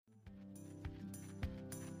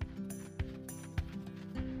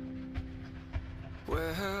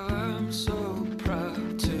Well, I'm so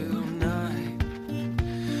proud tonight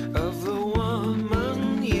of the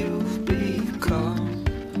woman you've become,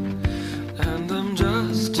 and I'm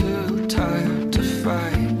just too tired to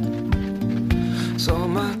fight. So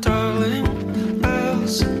my darling, I'll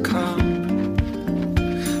succumb,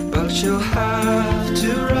 but you'll have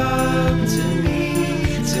to run to me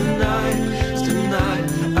tonight. Tonight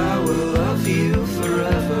I will love you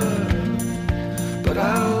forever, but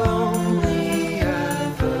I'll only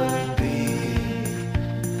ever be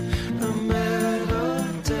a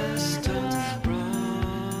man distant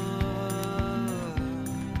run.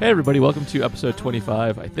 Hey everybody, welcome to episode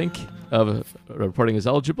 25, I think, of Reporting is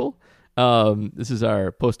Eligible. This is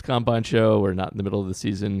our post-combine show. We're not in the middle of the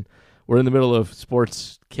season. We're in the middle of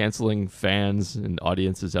sports canceling fans and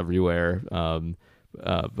audiences everywhere,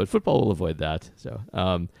 but football will avoid that. So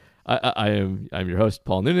I'm your host,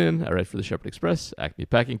 Paul Noonan. I write for the Shepherd Express, Acme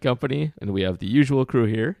Packing Company, and we have the usual crew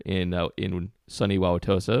here in sunny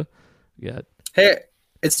Wauwatosa. We got Hey,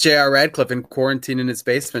 it's J.R. Radcliffe in quarantine in his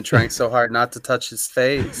basement, trying so hard not to touch his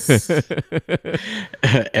face.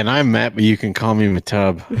 And I'm Matt, but you can call me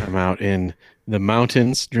Matub. I'm out in the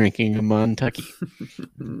mountains drinking a Montucky.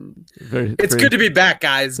 It's good to be back,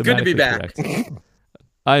 guys. Good to be back.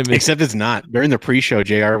 Except it's not. During the pre-show,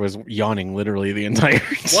 JR was yawning literally the entire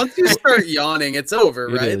time. Once you start yawning, it's over,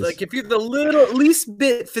 It right? is. Like if you're the least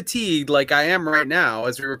bit fatigued, like I am right now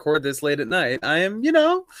as we record this late at night, I'm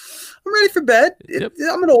ready for bed. Yep.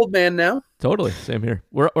 I'm an old man now. Totally, same here.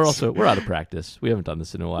 We're out of practice. We haven't done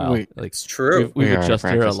this in a while. Wait, It's true. We've We are out of adjusted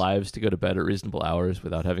our practice. lives to go to bed at reasonable hours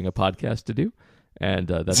without having a podcast to do, and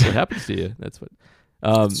that's what happens to you. That's what.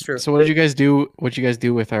 It's true. So what did you guys do? What you guys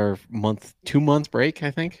do with our 2-month break? I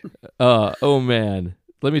think. Oh man,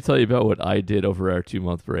 let me tell you about what I did over our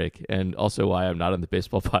 2-month break, and also why I'm not on the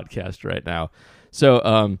baseball podcast right now.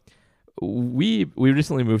 So, we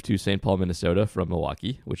recently moved to St. Paul, Minnesota from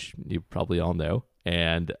Milwaukee, which you probably all know,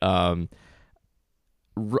 and on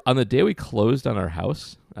the day we closed on our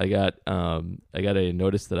house, I got a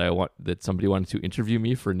notice that somebody wanted to interview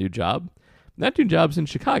me for a new job. That new job's in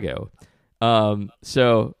Chicago.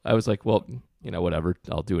 So I was like, well, whatever,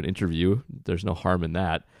 I'll do an interview. There's no harm in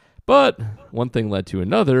that. But one thing led to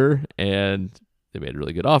another, and they made a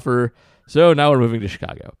really good offer. So now we're moving to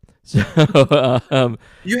Chicago. So,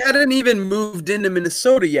 You hadn't even moved into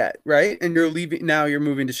Minnesota yet, right? And you're leaving now. You're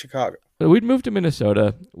moving to Chicago. we'd moved to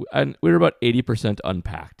Minnesota, and we were about 80%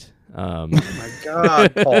 unpacked. Oh my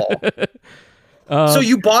God, Paul. So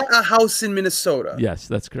you bought a house in Minnesota. Yes,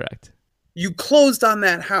 that's correct. You closed on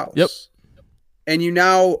that house. Yep. And you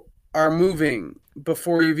now are moving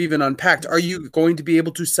before you've even unpacked. Are you going to be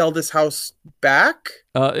able to sell this house back?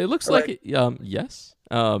 It looks like it, yes.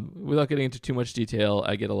 Without getting into too much detail,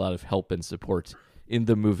 I get a lot of help and support in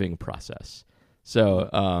the moving process.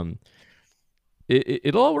 So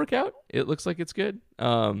it'll all work out. It looks like it's good.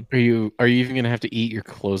 Are you even gonna have to eat your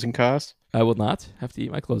closing costs? I will not have to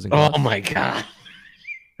eat my closing costs. Oh my god.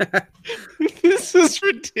 This is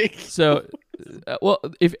ridiculous. So, well,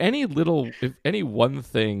 if any one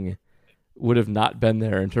thing would have not been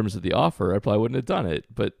there in terms of the offer, I probably wouldn't have done it.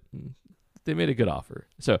 But they made a good offer.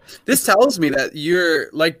 So This tells me that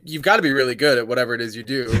you've got to be really good at whatever it is you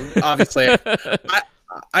do. Obviously,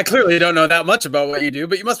 I clearly don't know that much about what you do,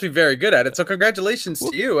 but you must be very good at it. So congratulations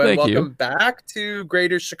to you, and thank you. welcome back to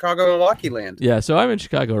Greater Chicago, Milwaukee land. yeah, so I'm in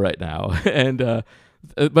Chicago right now, and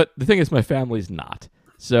but the thing is, my family's not.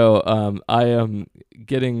 So I am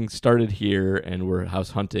getting started here, and we're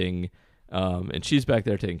house hunting, and she's back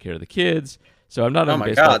there taking care of the kids. So I'm not Oh on my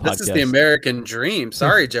baseball God, podcast. this is the American dream.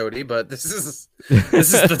 Sorry, Jody, but this is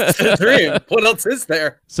the dream. What else is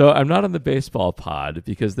there? So I'm not on the baseball pod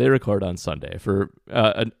because they record on Sunday for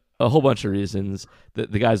a whole bunch of reasons. The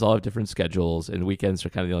guys all have different schedules, and weekends are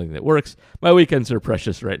kind of the only thing that works. My weekends are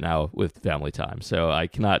precious right now with family time, so I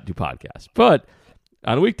cannot do podcasts. But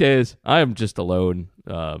on weekdays, I am just alone,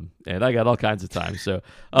 and I got all kinds of time. So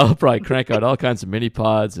I'll probably crank out all kinds of mini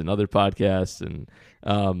pods and other podcasts and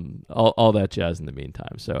all that jazz in the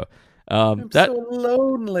meantime. So I'm so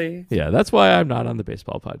lonely. yeah, that's why I'm not on the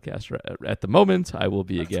baseball podcast at the moment. I will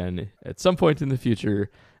be again at some point in the future.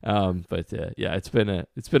 But yeah, it's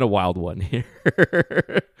been a wild one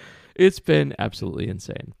here. It's been absolutely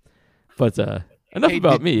insane. But enough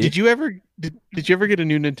about me. Did you ever get a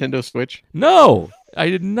new Nintendo Switch? No, I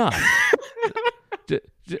did not.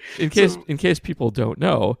 In case people don't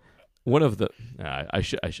know, one of the I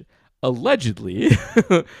should allegedly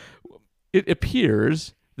it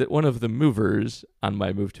appears that one of the movers on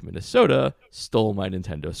my move to Minnesota stole my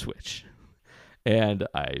Nintendo Switch. And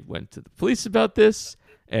I went to the police about this,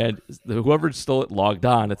 And whoever stole it logged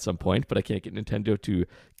on at some point, but I can't get Nintendo to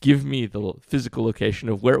give me the physical location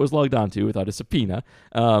of where it was logged on to without a subpoena.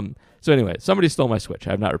 So anyway, somebody stole my Switch.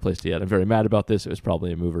 I have not replaced it yet. I'm very mad about this. It was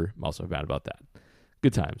probably a mover. I'm also mad about that.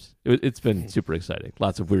 Good times. It's been super exciting.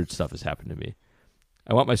 Lots of weird stuff has happened to me.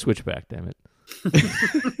 I want my Switch back, damn it.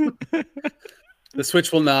 The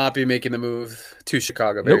Switch will not be making the move to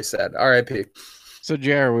Chicago. Very sad. R.I.P. So,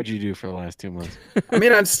 JR, what'd you do for the last 2 months? I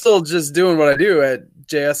mean, I'm still just doing what I do at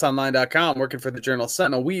jsonline.com, working for the Journal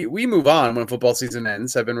Sentinel. We move on when football season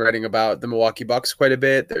ends. I've been writing about the Milwaukee Bucks quite a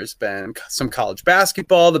bit. There's been some college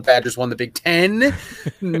basketball. The Badgers won the Big Ten.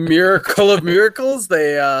 Miracle of miracles.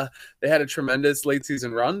 They had a tremendous late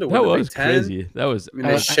season run to win the Big Ten. Crazy. That was I mean,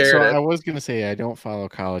 they shared it. I was going to say I don't follow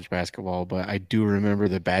college basketball, but I do remember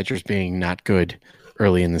the Badgers being not good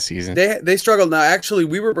early in the season. They struggled. Now, actually,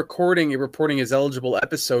 we were recording a Reporting is Eligible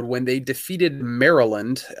episode when they defeated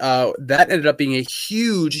Maryland. That ended up being a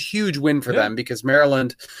huge win for them because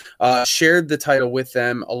Maryland shared the title with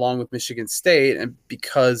them along with Michigan State, and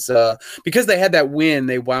because they had that win,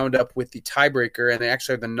 they wound up with the tiebreaker, and they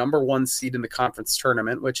actually are the number 1 seed in the conference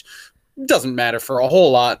tournament, which doesn't matter for a whole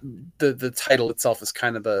lot. The title itself is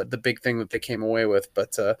kind of the big thing that they came away with,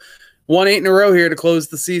 but won 8 in a row here to close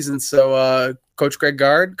the season. So Coach Greg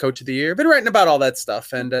Gard, Coach of the Year, been writing about all that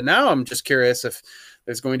stuff. And now I'm just curious if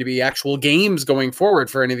there's going to be actual games going forward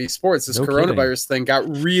for any of these sports. This coronavirus thing got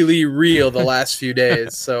really real the last few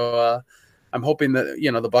days. So I'm hoping that,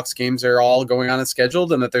 the Bucks games are all going on as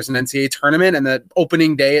scheduled and that there's an NCAA tournament and that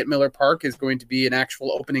opening day at Miller Park is going to be an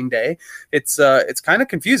actual opening day. It's kind of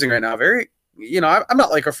confusing right now. Very, I'm not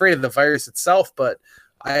like afraid of the virus itself, but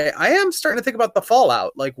I am starting to think about the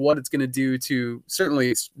fallout, like what it's going to do to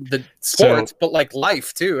certainly the sports, but like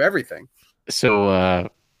life too, everything. So,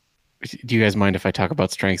 do you guys mind if I talk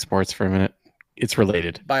about strength sports for a minute? It's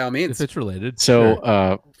related. By all means. If it's related. So,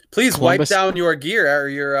 sure. Please wipe down your gear or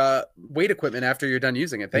your weight equipment after you're done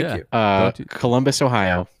using it. Thank you. Columbus,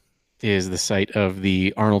 Ohio is the site of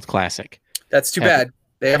the Arnold Classic. That's too bad.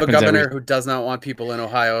 They have a governor who does not want people in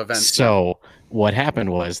Ohio events. So what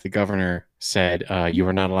happened was the governor said you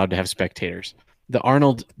are not allowed to have spectators. The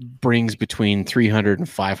Arnold brings between 300 and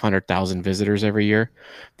 500,000 visitors every year.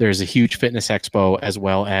 There's a huge fitness expo as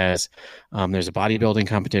well as there's a bodybuilding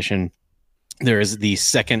competition. There is the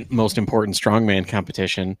second most important strongman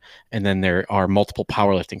competition, and then there are multiple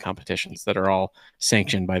powerlifting competitions that are all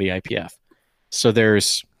sanctioned by the IPF. So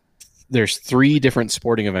there's 3 different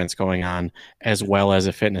sporting events going on as well as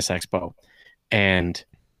a fitness expo, and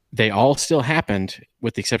they all still happened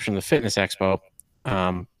with the exception of the fitness expo.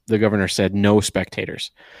 The governor said no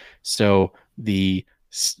spectators. So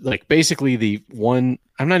basically the one,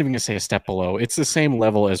 I'm not even going to say a step below. It's the same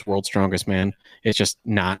level as World's Strongest Man. It's just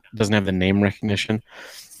doesn't have the name recognition.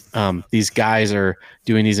 These guys are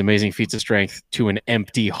doing these amazing feats of strength to an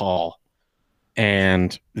empty hall,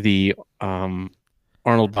 and the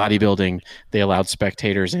Arnold bodybuilding, they allowed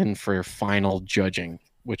spectators in for final judging,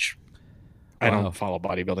 which I don't follow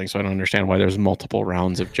bodybuilding, so I don't understand why there's multiple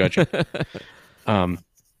rounds of judging.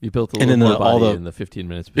 You built a little more body in the 15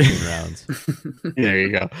 minutes between rounds. There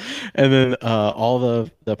you go. And then all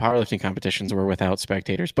the powerlifting competitions were without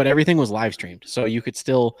spectators, but everything was live streamed, so you could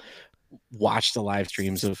still watch the live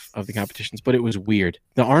streams of the competitions. But it was weird.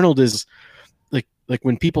 The Arnold is like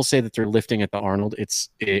when people say that they're lifting at the Arnold, it's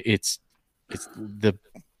the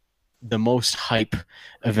most hype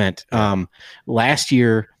event. Last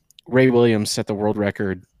year, Ray Williams set the world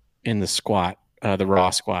record in the squat, the raw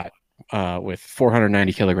squat, with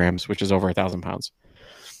 490 kilograms, which is over 1,000 pounds.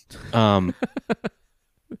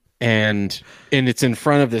 And it's in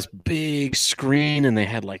front of this big screen, and they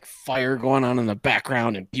had like fire going on in the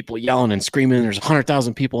background and people yelling and screaming. There's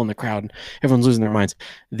 100,000 people in the crowd, and everyone's losing their minds.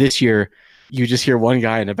 This year, you just hear one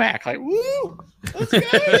guy in the back like, "Woo, let's go!"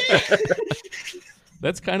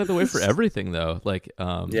 That's kind of the way for everything, though. Like,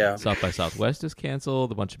 South by Southwest is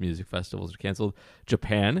canceled. A bunch of music festivals are canceled.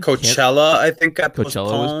 Japan, Coachella, I think, was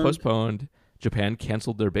postponed. Japan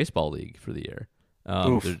canceled their baseball league for the year.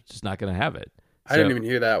 They're just not going to have it. I didn't even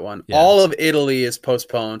hear that one. Yeah. All of Italy is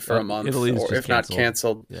postponed for a month, or if not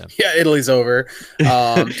canceled. Yeah, Italy's over.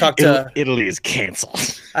 Italy is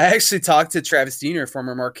canceled. I actually talked to Travis Diener,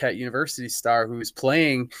 former Marquette University star, who's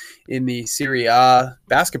playing in the Serie A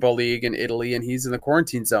basketball league in Italy, and he's in the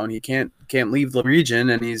quarantine zone. He can't leave the region,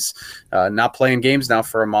 and he's not playing games now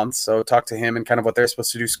for a month. So talk to him and kind of what they're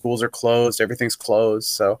supposed to do. Schools are closed. Everything's closed.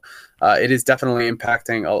 So it is definitely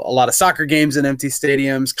impacting a lot of soccer games in empty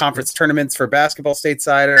stadiums. Conference tournaments for basketball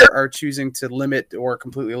stateside are choosing to limit or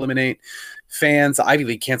completely eliminate fans. Ivy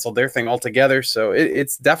League canceled their thing altogether. So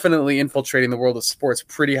it's definitely infiltrating the world of sports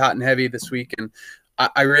pretty hot and heavy this week. And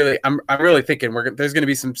I'm really thinking there's going to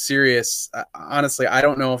be some serious. Honestly, I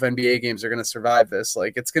don't know if NBA games are going to survive this.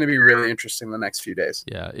 Like, it's going to be really interesting the next few days.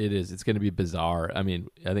 Yeah, it is. It's going to be bizarre. I mean,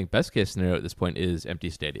 I think best case scenario at this point is empty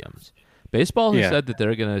stadiums. Baseball has said that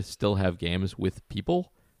they're going to still have games with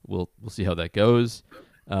people. We'll see how that goes,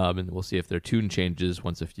 and we'll see if their tune changes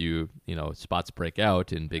once a few spots break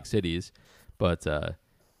out in big cities. But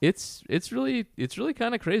it's really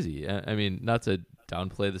kind of crazy. I mean, not to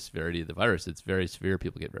downplay the severity of the virus. It's very severe.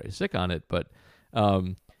 People get very sick on it, but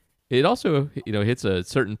it also hits a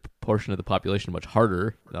certain portion of the population much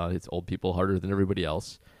harder. Hits old people harder than everybody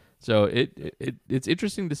else. So it's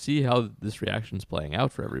interesting to see how this reaction's playing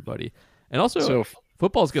out for everybody. And also,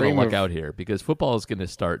 football's going to luck out here because football is going to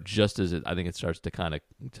start just as I think it starts to kind of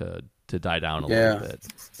to die down a little bit.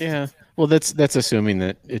 Yeah. Well, that's assuming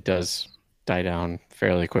that it does die down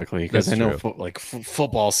fairly quickly because I know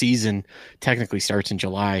football season technically starts in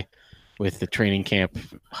July with the training camp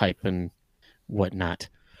hype and whatnot.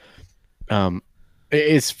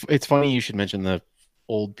 It's funny you should mention the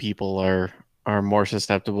old people are more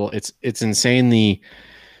susceptible. It's insane the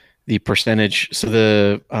percentage. So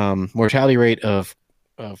the mortality rate of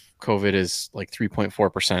COVID is like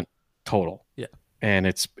 3.4% total. Yeah. And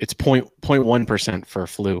it's 0.1% for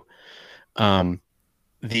flu.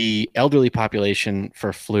 The elderly population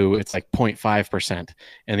for flu, it's like 0.5%.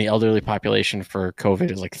 And the elderly population for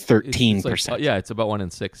COVID is like 13%. It's about 1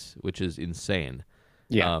 in 6, which is insane.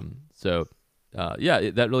 Yeah.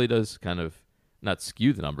 That really does kind of not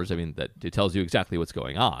skew the numbers. I mean, that it tells you exactly what's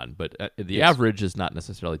going on, but the average is not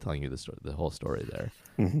necessarily telling you the whole story there.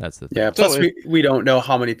 Mm-hmm. That's the thing. Yeah. Plus, we don't know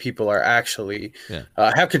how many people are actually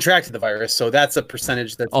have contracted the virus, so that's a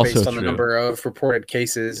percentage that's also based on the number of reported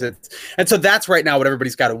cases. And so that's right now what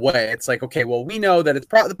everybody's got to weigh. It's like, okay, well, we know that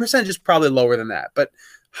the percentage is probably lower than that, but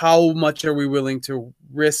how much are we willing to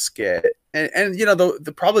risk it? And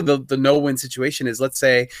the no-win situation is, let's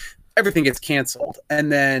say everything gets canceled,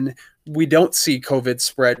 and then we don't see COVID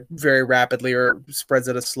spread very rapidly or spreads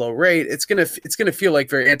at a slow rate. It's gonna feel like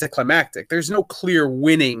very anticlimactic. There's no clear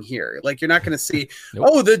winning here. Like, you're not gonna see,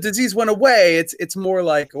 oh, the disease went away. It's more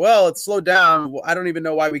like, well, it slowed down. I don't even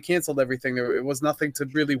know why we canceled everything. It was nothing to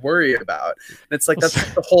really worry about. And it's like that's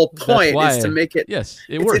the whole point is to make it. Yes,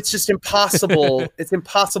 it works. It's just impossible. It's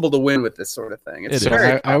impossible to win with this sort of thing.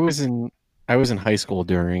 I was in high school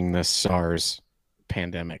during the SARS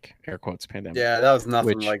pandemic, air quotes pandemic. Yeah, that was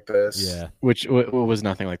nothing like this. Yeah, which was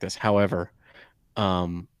nothing like this. However,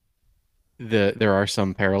 there are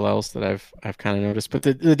some parallels that I've kind of noticed, but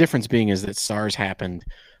the difference being is that SARS happened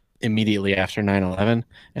immediately after 9/11,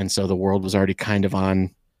 and so the world was already kind of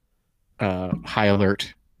on high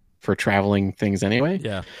alert for traveling things anyway.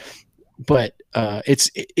 Yeah, but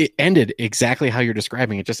it ended exactly how you're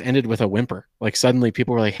describing. It just ended with a whimper. Like, suddenly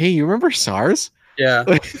people were like, "Hey, you remember SARS?" Yeah.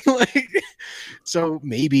 So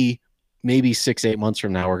maybe 6-8 months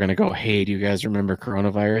from now we're gonna go, hey, do you guys remember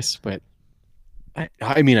coronavirus? But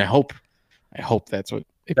I mean, I hope that's what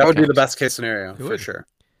that would be the best case scenario for sure.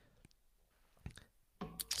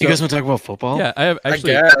 You guys want to talk about football? Yeah, I have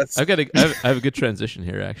actually. I have a good transition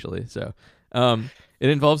here actually. So, it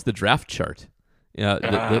involves the draft chart.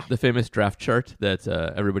 The famous draft chart that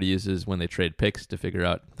everybody uses when they trade picks to figure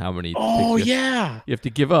out how many. You have to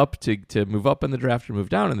give up to move up in the draft or move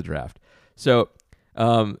down in the draft. So,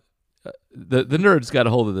 the nerds got a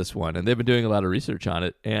hold of this one, and they've been doing a lot of research on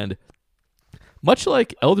it. And much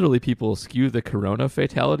like elderly people skew the corona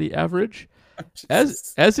fatality average,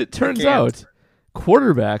 as it turns out,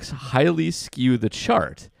 quarterbacks highly skew the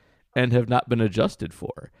chart and have not been adjusted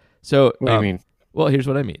for. So, what do you mean? Well, here's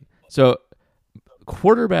what I mean. So,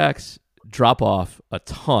 quarterbacks drop off a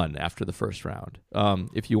ton after the first round.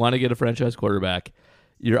 If you want to get a franchise quarterback,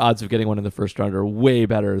 your odds of getting one in the first round are way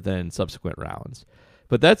better than subsequent rounds.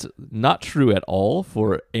 But that's not true at all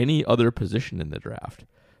for any other position in the draft.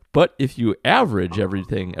 But if you average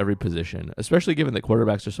every position, especially given that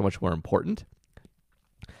quarterbacks are so much more important,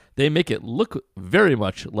 they make it look very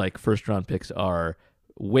much like first-round picks are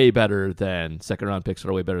way better than second-round picks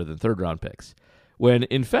are way better than third-round picks. When,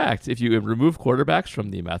 in fact, if you remove quarterbacks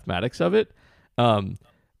from the mathematics of it,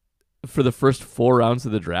 for the first 4 rounds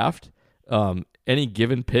of the draft, any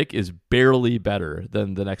given pick is barely better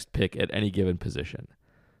than the next pick at any given position.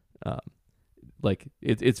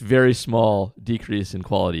 It's very small decrease in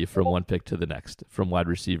quality from one pick to the next, from wide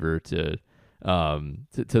receiver to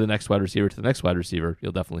the next wide receiver to the next wide receiver.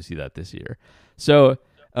 You'll definitely see that this year. So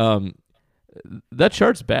that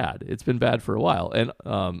chart's bad. It's been bad for a while, and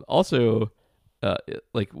also.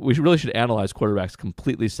 We really should analyze quarterbacks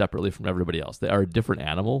completely separately from everybody else. They are a different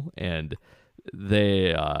animal, and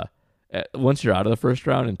they once you're out of the first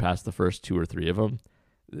round and past the first 2 or 3 of them,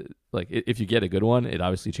 like if you get a good one, it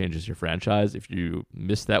obviously changes your franchise. If you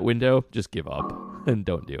miss that window, just give up and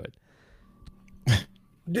don't do it.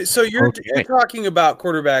 So you're Okay. talking about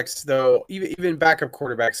quarterbacks, though. Even backup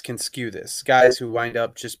quarterbacks can skew this. Guys who wind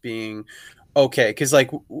up just being okay, because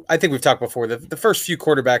like I think we've talked before, the first few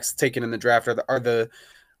quarterbacks taken in the draft are the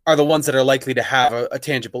ones that are likely to have a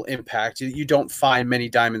tangible impact. You don't find many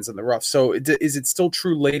diamonds in the rough. So is it still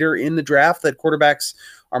true later in the draft that quarterbacks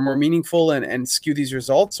are more meaningful and skew these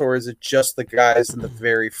results, or is it just the guys in the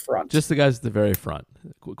very front? Just the guys at the very front.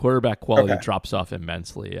 Quarterback quality Okay. drops off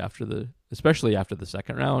immensely especially after the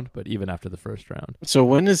second round, but even after the first round. So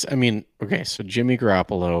so Jimmy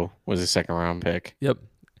Garoppolo was a second round pick. Yep.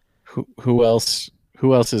 Who else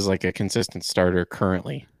is like a consistent starter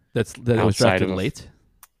currently? That was Outside drafted of- late.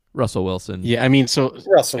 Russell Wilson. Yeah, I mean, so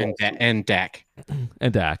Russell and, Wilson. and Dak.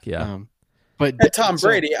 And Dak, yeah. But And Tom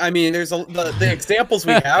Brady. I mean, there's the examples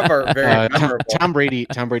we have are very memorable. Tom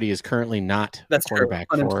Brady is currently not That's a true. quarterback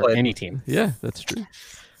for Unemployed. any team. Yeah, that's true.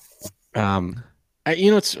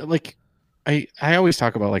 It's like I always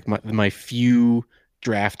talk about like my few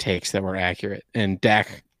draft takes that were accurate, and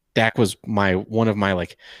Dak was one of my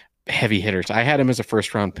like heavy hitters. I had him as a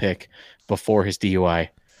first round pick before his DUI,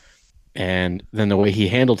 and then the way he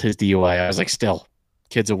handled his DUI, I was like, still,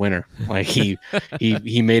 kid's a winner. Like he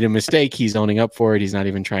made a mistake, he's owning up for it. He's not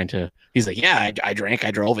even trying to. He's like, yeah, I drank,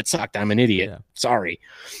 I drove, it sucked, I'm an idiot. Yeah. Sorry.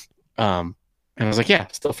 And I was like, yeah,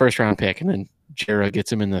 still first round pick, and then Jera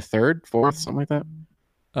gets him in the third, fourth, something like that.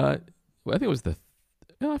 I think it was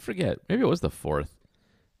I forget. Maybe it was the fourth.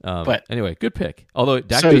 But- anyway, good pick. Although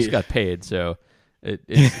Dak So just you- got paid, so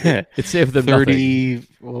it saved them 30. nothing.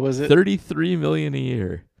 What was it? $33 million a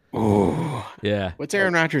year. Ooh. Yeah, What's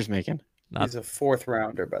Aaron Rodgers making? He's a fourth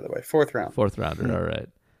rounder, by the way. Fourth round. fourth rounder. All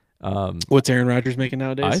right. What's Aaron Rodgers making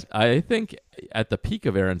nowadays? I think at the peak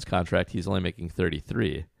of Aaron's contract, he's only making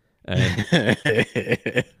 33. And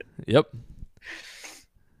yep,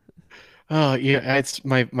 Oh yeah, it's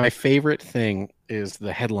my favorite thing is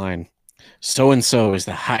the headline. So and so is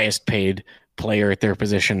the highest paid player at their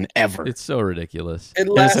position ever. it's so ridiculous. It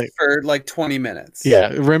lasts like- for like 20 minutes. Yeah,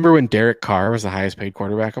 remember when Derek Carr was the highest paid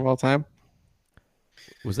quarterback of all time?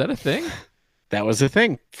 Was that a thing? That was the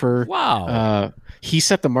thing for. Wow. He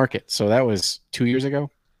set the market, so that was 2 years ago.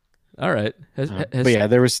 All right. But yeah,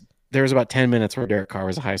 there was about 10 minutes where Derek Carr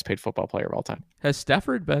was the highest paid football player of all time. Has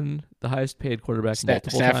Stafford been the highest paid quarterback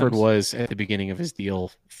multiple Stafford times? was at the beginning of his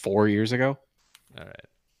deal 4 years ago. All right.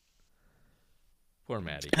 Poor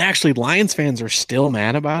Matty. And actually, Lions fans are still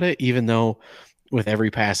mad about it, even though with every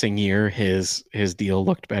passing year, his deal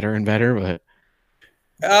looked better and better. But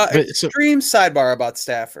so- Extreme sidebar about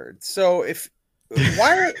Stafford. So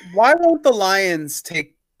why won't the Lions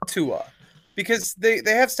take Tua? Because they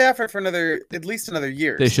have Stafford for at least another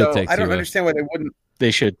year. They should so take I don't Tua. understand why they wouldn't.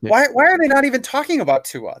 they should. Why are they not even talking about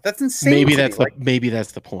Tua? That's insane. Maybe to that's me. maybe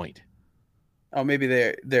that's the point. Maybe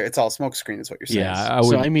they're it's all smokescreen is what you're saying. Yeah, I So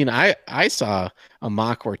would. I mean, I saw a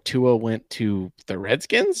mock where Tua went to the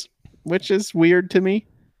Redskins, which is weird to me.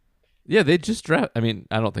 Yeah, they just draft. I mean,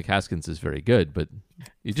 I don't think Haskins is very good, but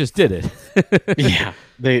you just did it. Yeah,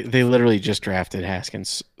 they literally just drafted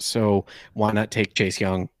Haskins. So why not take Chase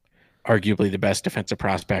Young, arguably the best defensive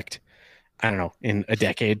prospect? I don't know, in a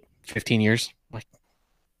decade, 15 years. Like,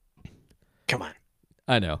 come on.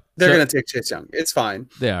 I know They're So, going to take Chase Young. It's fine.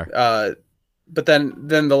 They are. But then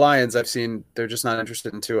the Lions, I've seen they're just not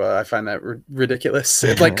interested in Tua. I find that ridiculous.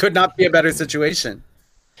 It like could not be a better situation.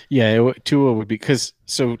 Yeah, Tua would be because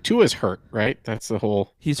Tua's hurt, right? That's the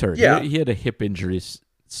whole He's hurt. Yeah. He had a hip injury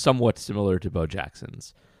somewhat similar to Bo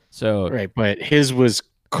Jackson's. So right. But his was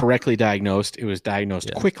correctly diagnosed. It was diagnosed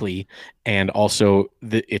Yeah. quickly, and also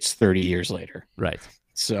it's 30 years later. right.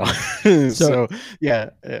 So, So-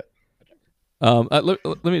 yeah.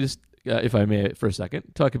 Let me just, if I may, for a second,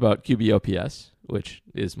 talk about QBOPS, which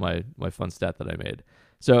is my fun stat that I made.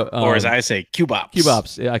 So, Or as I say, QBops.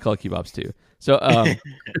 QBops, yeah, I call it QBops too. So,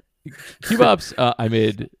 QBops, I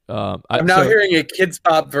made. I'm now hearing a Kids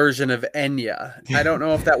Pop version of Enya. I don't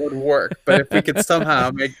know if that would work, but if we could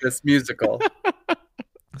somehow make this musical.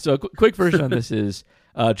 So, quick version on this is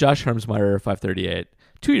Josh Hermsmeyer, 538,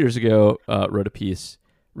 2 years ago, wrote a piece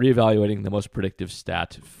reevaluating the most predictive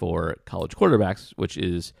stat for college quarterbacks, which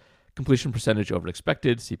is completion percentage over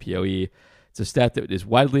expected, CPOE. It's a stat that is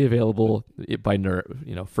widely available by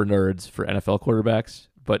for nerds for NFL quarterbacks,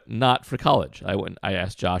 but not for college. I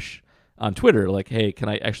asked Josh on Twitter, like, hey, can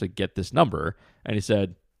I actually get this number? And he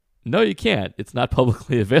said, no, you can't. It's not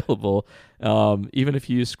publicly available, even if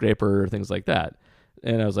you use Scraper or things like that.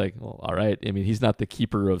 And I was like, well, all right. I mean, he's not the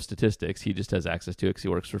keeper of statistics. He just has access to it because he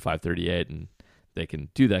works for 538 and they can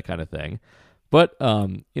do that kind of thing. But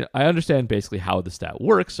I understand basically how the stat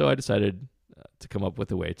works, so I decided to come up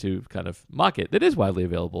with a way to kind of mock it that is widely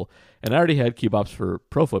available. And I already had QBops for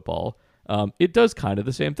Pro Football. It does kind of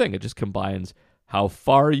the same thing. It just combines how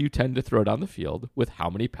far you tend to throw down the field with how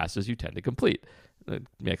many passes you tend to complete. It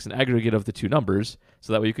makes an aggregate of the two numbers,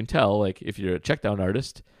 so that way you can tell, like, if you're a checkdown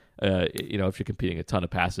artist, if you're competing a ton of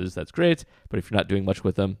passes, that's great. But if you're not doing much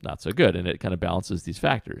with them, not so good. And it kind of balances these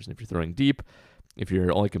factors. And if you're throwing deep, if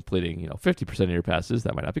you're only completing 50% of your passes,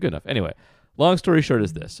 that might not be good enough. Anyway, long story short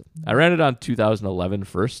is this. I ran it on 2011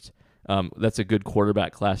 first. That's a good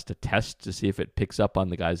quarterback class to test to see if it picks up on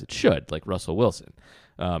the guys it should, like Russell Wilson.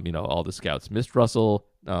 All the scouts missed Russell.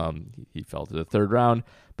 He fell to the third round.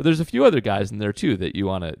 But there's a few other guys in there, too, that you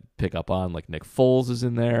want to pick up on, like Nick Foles is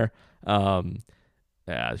in there.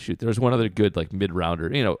 There's one other good, like,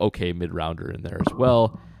 mid-rounder, okay mid-rounder in there as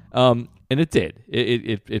well. And it did.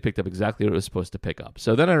 It picked up exactly what it was supposed to pick up.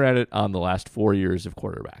 So then I ran it on the last 4 years of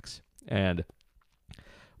quarterbacks. And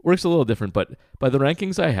works a little different, but by the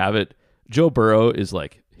rankings I have it, Joe Burrow is,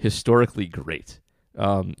 like, historically great.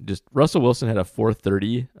 Just Russell Wilson had a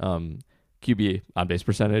 430 QB on base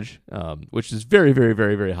percentage, which is very, very,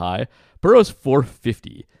 very, very high. Burrow's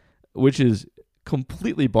 450, which is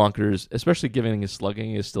completely bonkers, especially given his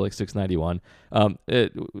slugging is still like 691.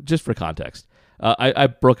 Just for context, I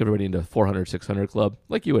broke everybody into 400, 600 club,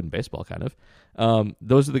 like you would in baseball, kind of.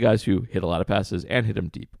 Those are the guys who hit a lot of passes and hit them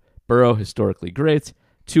deep. Burrow, historically great.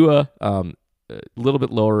 Tua, a little bit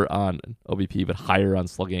lower on OBP, but higher on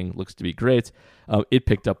slugging, looks to be great. It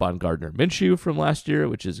picked up on Gardner Minshew from last year,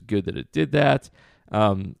 which is good that it did that.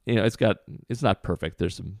 It's not perfect.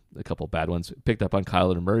 There's a couple bad ones. It picked up on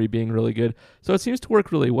Kyler Murray being really good, so it seems to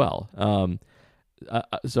work really well.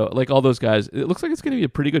 So like all those guys, it looks like it's going to be a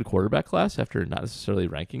pretty good quarterback class after not necessarily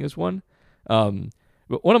ranking as one.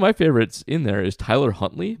 But one of my favorites in there is Tyler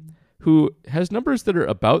Huntley, who has numbers that are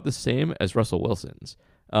about the same as Russell Wilson's.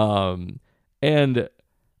 And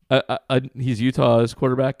he's Utah's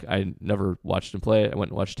quarterback. I never watched him play. I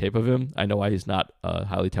went and watched tape of him. I know why he's not a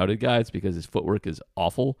highly touted guy. It's because his footwork is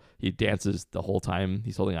awful. He dances the whole time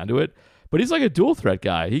he's holding onto it. But he's like a dual threat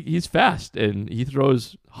guy. He's fast and he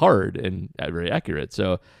throws hard and very accurate.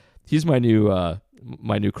 So he's my new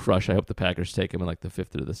crush. I hope the Packers take him in like the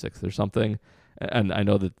 5th or the 6th or something. And I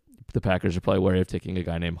know that the Packers are probably wary of taking a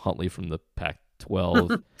guy named Huntley from the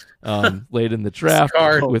Pac-12 late in the draft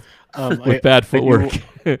with bad footwork.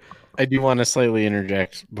 I do want to slightly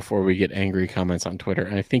interject before we get angry comments on Twitter.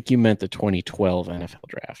 I think you meant the 2012 NFL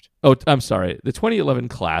draft. Oh, I'm sorry. The 2011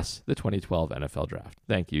 class, the 2012 NFL draft.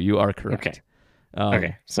 Thank you. You are correct. Okay.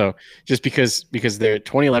 Okay. So just because the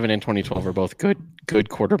 2011 and 2012 are both good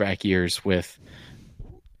quarterback years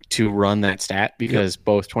to run that stat, because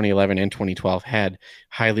both 2011 and 2012 had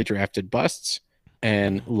highly drafted busts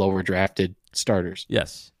and lower drafted starters.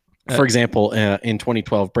 Yes. For example, in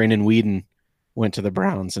 2012, Brandon Weeden went to the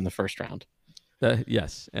Browns in the first round.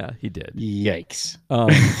 Yes, yeah, he did. Yikes.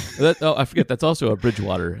 I forget. That's also a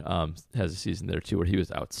Bridgewater has a season there too where he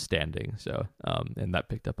was outstanding. So, and that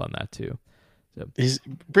picked up on that too. So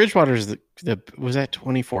Bridgewater's was that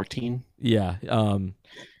 2014? Yeah,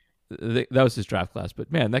 that was his draft class. But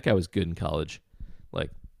man, that guy was good in college,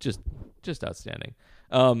 like just outstanding.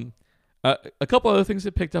 A couple other things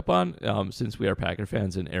that picked up on, since we are Packer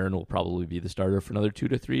fans, and Aaron will probably be the starter for another 2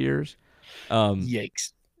 to 3 years.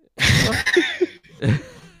 Yikes.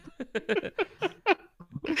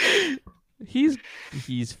 He's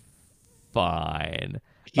fine.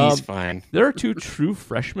 He's fine. There are 2 true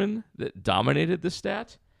freshmen that dominated the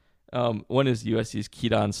stat. One is USC's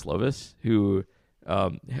Keaton Slovis, who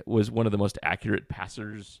was one of the most accurate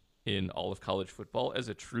passers in all of college football as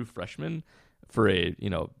a true freshman for a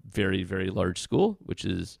very, very large school, which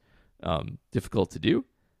is difficult to do.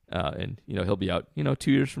 And he'll be out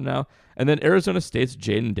 2 years from now. And then Arizona State's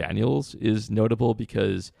Jaden Daniels is notable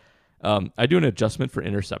because I do an adjustment for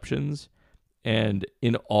interceptions, and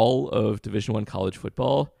in all of Division I college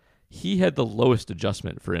football, he had the lowest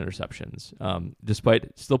adjustment for interceptions,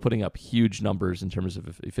 despite still putting up huge numbers in terms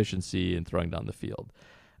of efficiency and throwing down the field.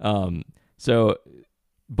 So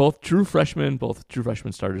both true freshmen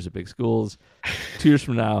starters at big schools. 2 years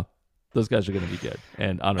from now, those guys are going to be good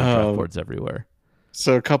and on our draft boards everywhere.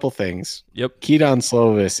 So a couple things. Yep. Keaton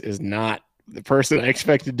Slovis is not the person I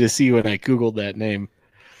expected to see when I Googled that name.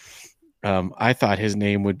 I thought his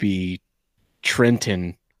name would be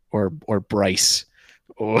Trenton or Bryce.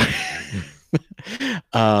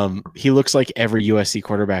 He looks like every USC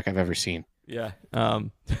quarterback I've ever seen. Yeah.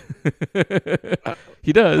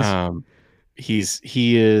 He does. He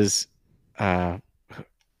is wow.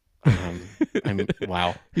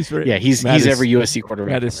 He's very, he's every USC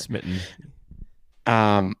quarterback. Matt is smitten.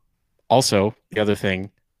 Also, the other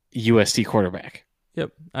thing, USC quarterback.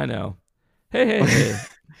 Yep, I know. Hey,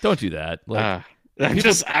 don't do that. Like I'm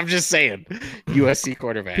just saying, USC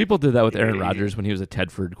quarterback. people did that with Aaron Rodgers when he was a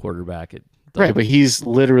Tedford quarterback. Right, but he's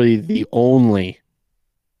literally the only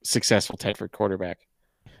successful Tedford quarterback.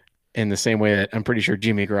 In the same way that I'm pretty sure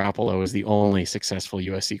Jimmy Garoppolo is the only successful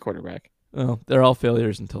USC quarterback. Well, they're all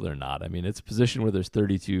failures until they're not. I mean, it's a position where there's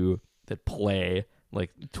 32 that play.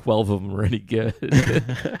 Like 12 of them are any good.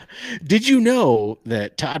 Did you know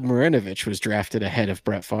that Todd Marinovich was drafted ahead of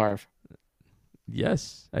Brett Favre?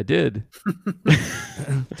 Yes, I did.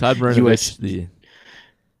 Todd Marinovich,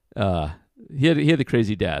 he had a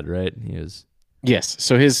crazy dad, right? He was Yes.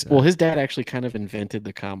 So his dad actually kind of invented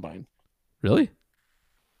the combine. really.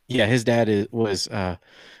 Yeah, his dad was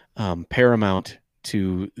paramount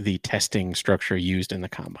to the testing structure used in the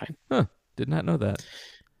combine. Huh? Did not know that.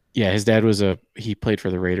 Yeah, his dad he played for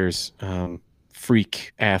the Raiders,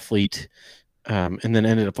 freak athlete, and then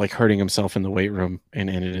ended up like hurting himself in the weight room and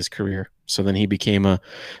ended his career. So then he became a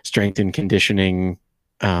strength and conditioning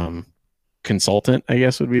consultant, I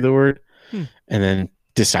guess would be the word, and then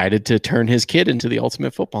decided to turn his kid into the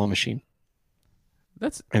ultimate football machine.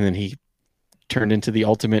 And then he turned into the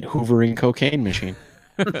ultimate hoovering cocaine machine.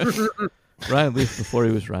 Ryan Leaf before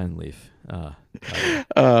he was Ryan Leaf.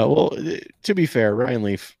 Well, to be fair, Ryan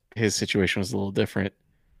Leaf, his situation was a little different,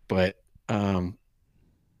 but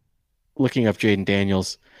looking up Jaden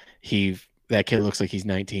Daniels, that kid looks like he's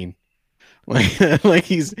 19. Like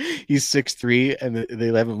he's 6'3", and they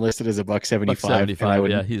have him listed as a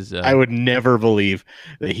 $175. I would never believe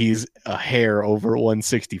that he's a hair over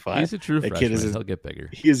 165. He's a true freshman. He'll get bigger.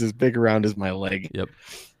 He is as big around as my leg. Yep.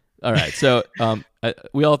 All right. So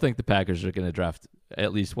we all think the Packers are going to draft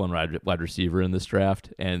at least one wide receiver in this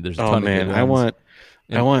draft, and there's a ton of good ones.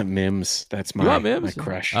 I want Mims. That's my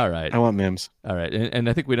crush. All right. I want Mims. All right. And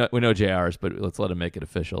I think we know JR's, but let's let him make it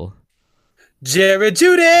official. Jared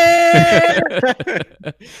Judy.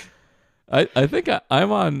 I think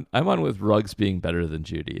I'm on with Ruggs being better than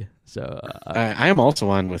Judy. So I am also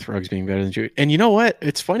on with Ruggs being better than Judy. And you know what?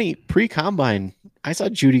 It's funny. Pre-combine, I saw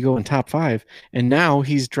Judy go in top 5, and now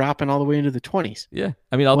he's dropping all the way into the 20s. Yeah,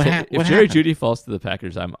 I mean, if Jerry Judy falls to the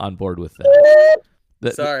Packers, I'm on board with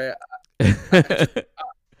that. Sorry,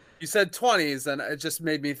 you said 20s, and it just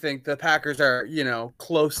made me think the Packers are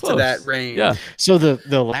close to that range. Yeah. So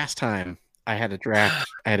the last time I had a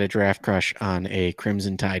draft crush on a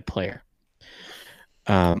Crimson Tide player.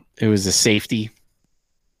 It was a safety.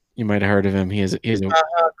 You might have heard of him. He is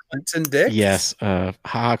Clinton Dix. Yes,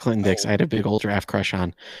 Clinton Dix. I had a big old draft crush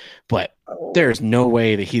on, but there's no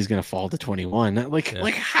way that he's going to fall to 21.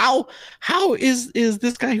 Like how is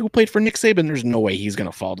this guy who played for Nick Saban? There's no way he's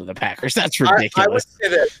going to fall to the Packers. That's ridiculous.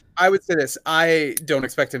 I would say this. I don't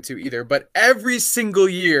expect him to either. But every single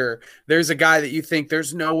year, there's a guy that you think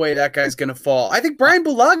there's no way that guy's going to fall. I think Brian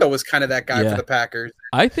Bulaga was kind of that guy for the Packers.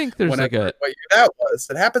 I think there's what year that was.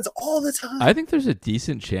 It happens all the time. I think there's a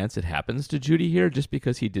decent chance it happens to Judy here, just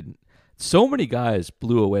because he didn't. So many guys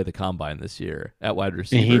blew away the combine this year at wide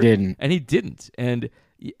receiver. And he didn't. And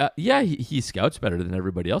he scouts better than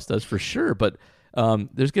everybody else does for sure. But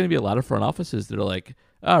there's going to be a lot of front offices that are like,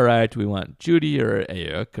 all right, we want Judy or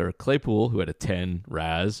Ayuk or Claypool, who had a 10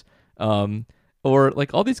 RAS, or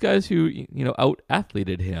like all these guys who out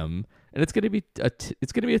athleted him, and it's going to be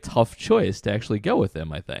a tough choice to actually go with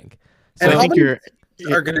him, I think. So and I think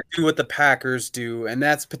are going to do what the Packers do, and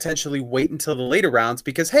that's potentially wait until the later rounds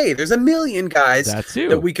because, hey, there's a million guys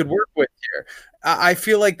that we could work with here. I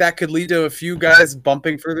feel like that could lead to a few guys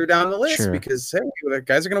bumping further down the list because, hey, the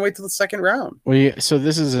guys are going to wait till the second round. Well, so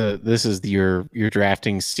this is your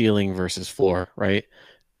drafting ceiling versus floor, right?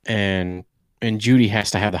 And Judy has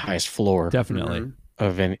to have the highest floor, definitely,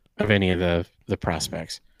 of any of the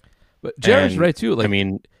prospects. But Jared's right too. Like, I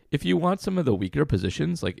mean, if you want some of the weaker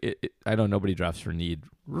positions, like I know nobody drafts for need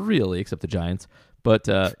really, except the Giants. But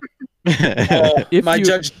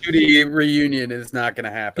Judge Judy reunion is not going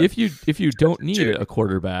to happen. If you don't need a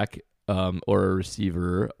quarterback or a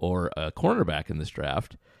receiver or a cornerback in this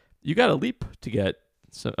draft, you got to leap to get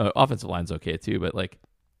some offensive line's okay too. But like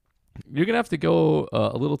you're gonna have to go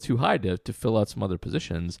a little too high to fill out some other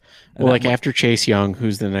positions. And well, like after Chase Young,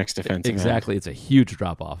 who's the next defensive exactly, it's a huge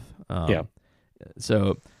drop off. Yeah.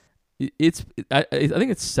 So I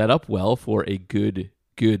think it's set up well for a good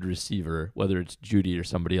receiver, whether it's Judy or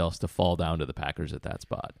somebody else, to fall down to the Packers at that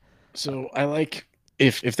spot. So I like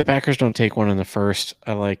if the Packers don't take one in the first,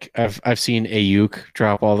 I've seen Ayuk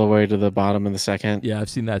drop all the way to the bottom of the second. Yeah, I've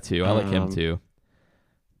seen that too. I like him too.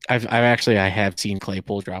 I have seen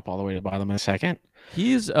Claypool drop all the way to the bottom of the second.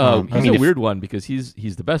 He's I mean, a if- weird one because he's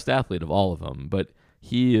the best athlete of all of them, but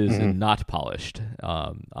he is Mhm. not polished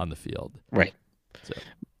on the field. Right.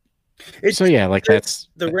 It's, So yeah, like that's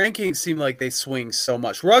the rankings seem like they swing so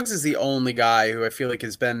much. Ruggs is the only guy who I feel like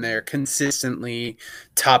has been there consistently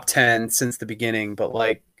top 10 since the beginning. But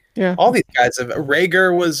like yeah. all these guys have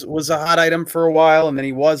Rager was a hot item for a while and then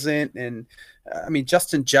he wasn't. And I mean,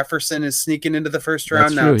 Justin Jefferson is sneaking into the first round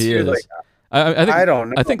That's now true. He too. is. Like, I think I don't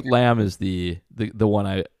know. I think Lamb is the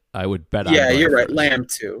one I would bet on. yeah, going you're right. first.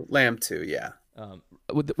 Lamb too. Yeah.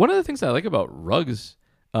 One of the things I like about Ruggs,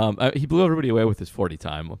 he blew everybody away with his 40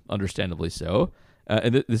 time, understandably so.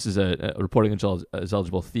 And this is a reporting is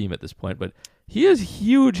eligible theme at this point, but he has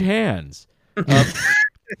huge hands.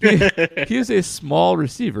 He is a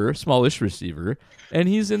smallish receiver, and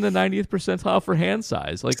he's in the 90th percentile for hand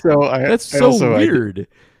size. Like that's so weird.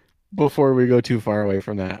 Before we go too far away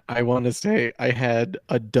from that, I want to say I had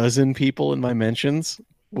a dozen people in my mentions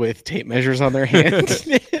with tape measures on their hands.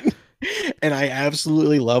 And I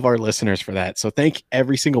absolutely love our listeners for that. So thank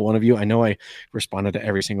every single one of you. I know I responded to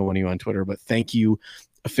every single one of you on Twitter, but thank you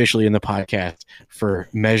officially in the podcast for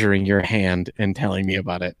measuring your hand and telling me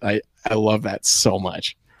about it. I love that so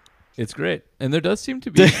much. It's great. And there does seem to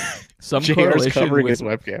be some JR's correlation covering his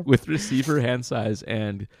webcam. with receiver hand size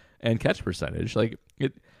and catch percentage. Like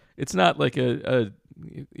it's not like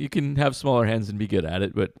you can have smaller hands and be good at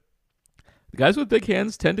it, but the guys with big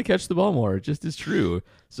hands tend to catch the ball more. It just is true.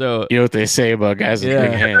 So You know what they say about guys with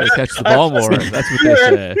big they hands? catch the ball more. That's what they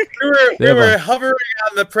say. We were hovering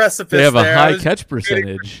on the precipice. They have a there. high catch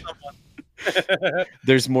percentage.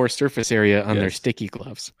 There's more surface area on their Yes. sticky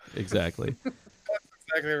gloves. Exactly.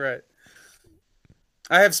 Exactly right.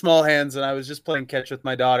 I have small hands, and I was just playing catch with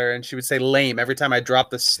my daughter, and she would say "lame" every time I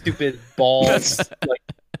dropped the stupid ball. Like,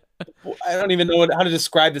 I don't even know how to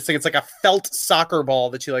describe this thing. It's like a felt soccer ball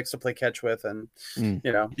that she likes to play catch with, and Mm.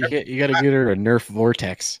 you know, You got to get her a Nerf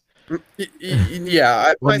Vortex.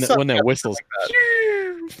 yeah. my When son that got whistles. something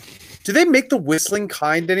like that. Do they make the whistling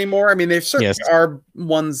kind anymore? I mean, there certainly Yes. are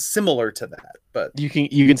ones similar to that, but You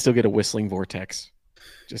can still get a whistling Vortex.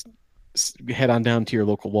 Just head on down to your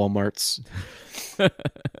local Walmarts.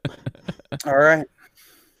 all right.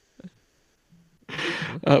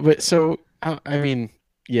 But so I mean,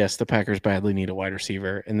 yes, the Packers badly need a wide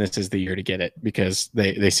receiver, and this is the year to get it because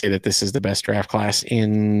they say that this is the best draft class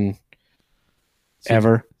in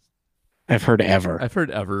ever. I've heard ever. I've heard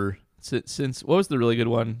ever since what was the really good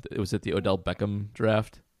one? It was at the Odell Beckham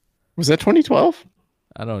draft. Was that 2012?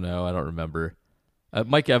 I don't know. I don't remember.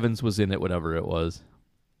 Mike Evans was in it, whatever it was.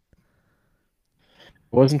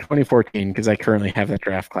 It wasn't 2014 because I currently have that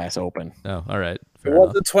draft class open. Oh, all right. It Fair enough.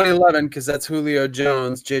 wasn't 2011 because that's Julio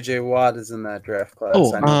Jones. J.J. Watt is in that draft class.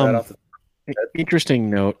 Oh, I know that off the interesting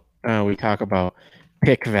note. We talk about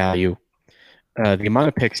pick value. The amount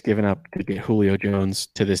of picks given up to get Julio Jones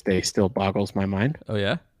to this day still boggles my mind. Oh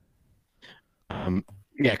yeah.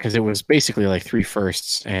 Yeah, because it was basically like 3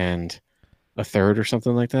 firsts and a third or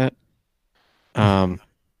something like that. But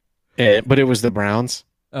it was the Browns,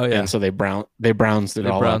 Oh yeah. and so they brownsed it They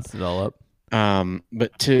all bounced it all up. up.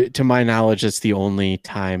 But to my knowledge, it's the only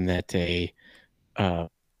time that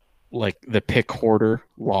like the pick hoarder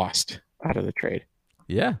lost out of the trade.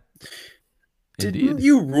 Yeah. Didn't Indeed.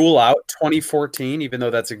 you rule out 2014, even though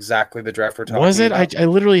that's exactly the draft we're talking Was it? about? I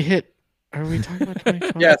literally hit. Are we talking about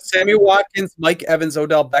 2012? Yeah, Sammy Watkins, Mike Evans,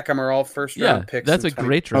 Odell Beckham are all first Yeah, round picks. that's in a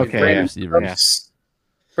great trade Okay, for yeah. a receiver. Yeah.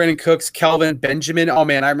 Brandon Cooks, Kelvin Benjamin. Oh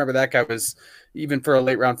man, I remember that guy was even for a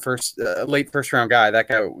late first round guy. That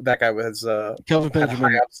guy was Kelvin had high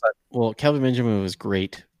Benjamin. upside. Well, Kelvin Benjamin was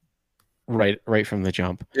great, right from the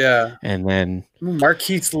jump, Yeah, and then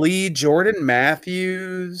Marquise Lee, Jordan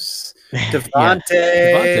Matthews, yeah, Devontae.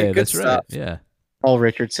 Devontae, good that's stuff. right. Yeah. Paul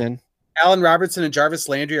Richardson, Allen Robertson and Jarvis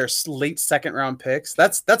Landry are late second round picks.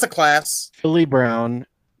 That's a class. Philly Brown,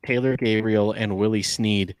 Taylor Gabriel, and Willie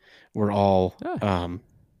Snead were all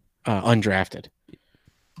undrafted.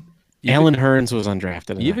 Even- Alan Hearns was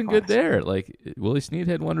undrafted. in Even that good class. there. Like Willie Snead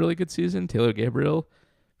had one really good season. Taylor Gabriel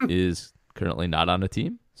is currently not on a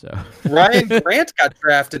team. So Ryan Grant got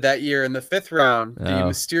drafted that year in the 5th round. The Oh.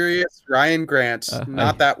 mysterious Ryan Grant,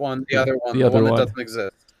 not that one, the other one, the other one that one. doesn't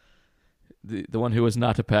exist. the one who was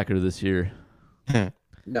not a Packer this year.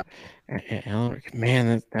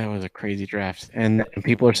 Man, that was a crazy draft, and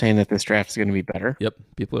people are saying that this draft is going to be better. Yep.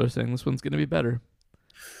 People are saying this one's going to be better.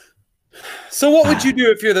 So what would you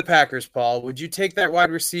do if you're the Packers, Paul? Would you take that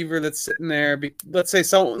wide receiver that's sitting there? Let's say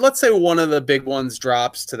one of the big ones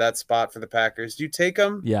drops to that spot for the Packers. Do you take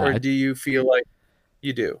him? Yeah, Or do you feel like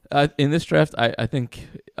you do? In this draft, I think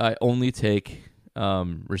I only take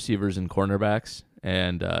receivers and cornerbacks,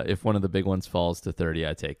 And if one of the big ones falls to 30,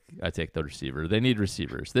 I take the receiver. They need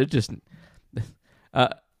receivers. They're just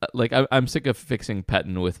like I'm sick of fixing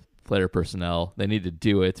Pettin with player personnel. They need to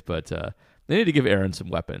do it, but they need to give Aaron some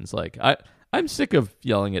weapons. Like I'm sick of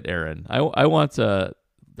yelling at Aaron. I want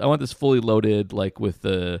this fully loaded, like with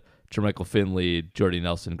the Jermichael Finley, Jordy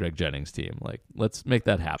Nelson, Greg Jennings team. Like, let's make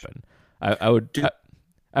that happen. I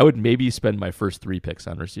would maybe spend my first 3 picks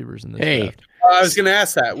on receivers in this draft. I was going to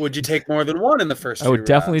ask that. Would you take more than one in the first? I would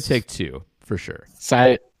definitely rounds? take 2 for sure.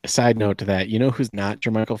 Side note to that, you know who's not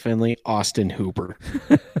Jermichael Finley? Austin Hooper.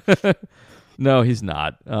 No, he's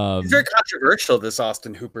not. He's very controversial, this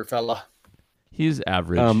Austin Hooper fella. He's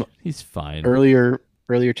average. He's fine. Earlier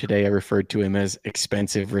today, I referred to him as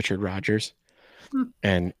expensive Richard Rodgers,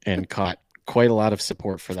 and caught quite a lot of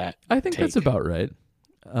support for that. I think that's about right.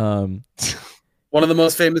 One of the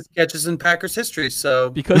most famous catches in Packers history. So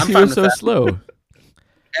because he was so slow,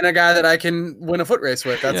 and a guy that I can win a foot race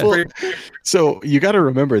with. That's pretty. So you got to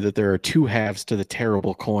remember that there are 2 halves to the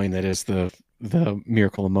terrible coin that is the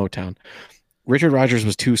Miracle of Motown. Richard Rodgers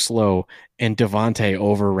was too slow, and Devontae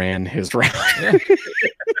overran his route. Yeah.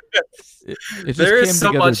 It just There came is so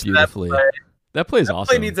together much beautifully. that Play's play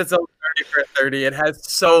awesome. needs its own 30 for 30. It has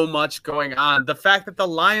so much going on. The fact that the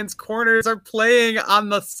Lions corners are playing on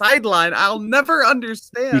the sideline, I'll never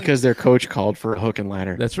understand. Because their coach called for a hook and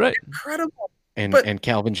ladder. That's right. Incredible. And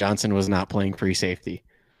Calvin Johnson was not playing free safety.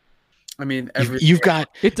 I mean, You've got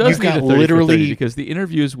It does You've need got a 30 for 30 literally- because the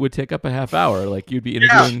interviews would take up a half hour. Like you'd be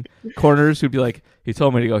interviewing corners who'd be like, "He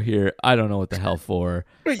told me to go here. I don't know what the hell for."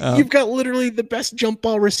 you've got literally the best jump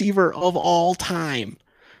ball receiver of all time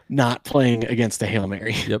not playing against a Hail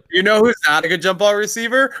Mary. Yep. You know who's not a good jump ball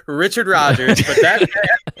receiver? Richard Rodgers. But that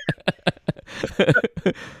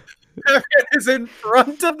man is in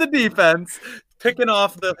front of the defense, picking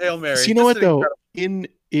off the Hail Mary. So you know Just what though? incredible-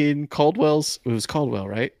 In Caldwell's, it was Caldwell,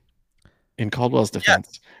 right? In Caldwell's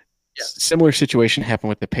defense, Yes. similar situation happened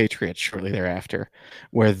with the Patriots shortly thereafter,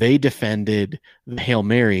 where they defended the Hail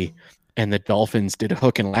Mary and the Dolphins did a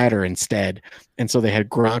hook and ladder instead. And so they had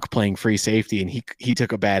Gronk playing free safety, and he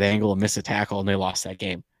took a bad angle and missed a tackle, and they lost that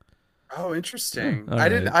game. Oh, interesting. All I right.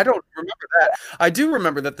 don't remember that. I do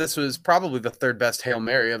remember that this was probably the 3rd best Hail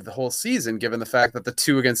Mary of the whole season, given the fact that the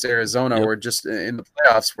 2 against Arizona Yep. were just in the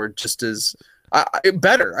playoffs were just as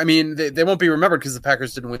better. I mean, they won't be remembered because the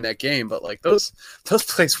Packers didn't win that game, but like those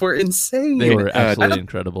plays were insane. They were I absolutely don't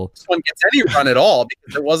incredible. think this one gets any run at all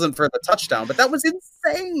because it wasn't for the touchdown, but that was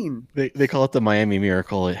insane. They call it the Miami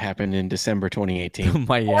Miracle. It happened in December 2018.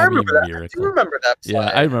 Miami I remember that. I do Miracle. remember that play.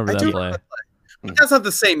 Yeah, I remember that do play. But that's not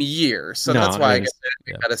the same year, so No, that's why I it guess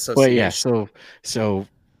was- I got association. But yeah, so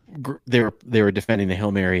they were defending the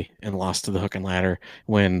Hail Mary and lost to the hook and ladder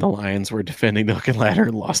when the Lions were defending the hook and ladder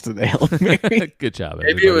and lost to the Hail Mary. Good job. Maybe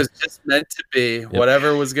everybody. it was just meant to be.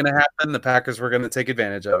 Whatever was going to happen, the Packers were going to take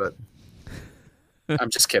advantage of it. I'm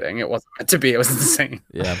just kidding. It wasn't meant to be. It was insane.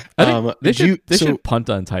 Yeah. I think they should so- should punt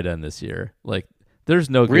on tight end this year. Like there's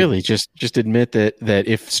no good, Really, just admit that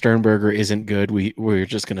if Sternberger isn't good, we're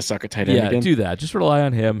just going to suck a tight end Yeah, again. do that. Just rely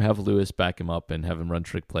on him. Have Lewis back him up and have him run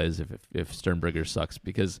trick plays if Sternberger sucks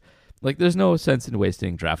because like there's no sense in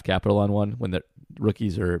wasting draft capital on one when the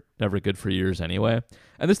rookies are never good for years anyway.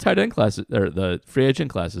 And this tight end class or the free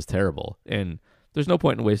agent class is terrible, and there's no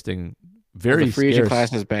point in wasting very the free agent scarce-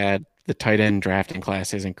 class is bad. The tight end drafting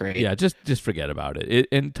class isn't great. Yeah, just forget about it.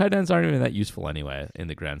 And tight ends aren't even that useful anyway in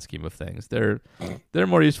the grand scheme of things. They're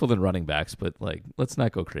more useful than running backs, but like let's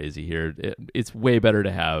not go crazy here. It's way better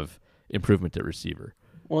to have improvement at receiver.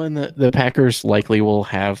 Well, and the Packers likely will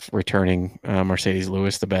have returning Mercedes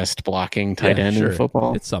Lewis, the best blocking tight Yeah, end sure. in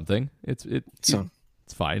football. It's something. It's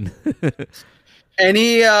fine.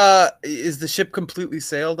 Is the ship completely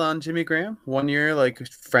sailed on Jimmy Graham? 1 year, like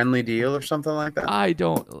friendly deal or something like that? I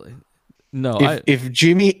don't. No, If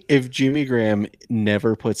Jimmy Graham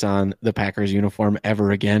never puts on the Packers uniform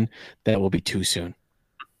ever again, that will be too soon.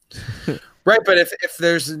 Right, but if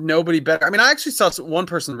there's nobody better, I mean, I actually saw one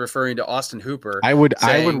person referring to Austin Hooper. I would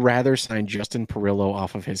saying- rather sign Justin Perillo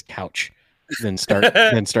off of his couch than start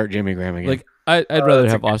Jimmy Graham again. like I'd rather that's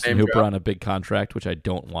a have good Austin name Hooper drop. on a big contract, which I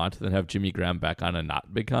don't want, than have Jimmy Graham back on a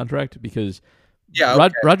not big contract because Yeah,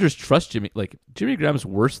 okay. Rodgers trusts Jimmy. Like Jimmy Graham's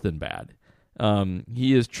worse than bad.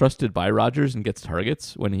 He is trusted by Rodgers and gets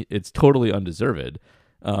targets when it's totally undeserved.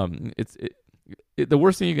 The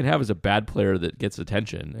worst thing you can have is a bad player that gets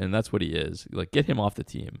attention, and that's what he is. Like get him off the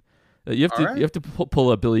team. You have to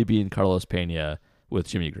pull a Billy Bean, Carlos Pena with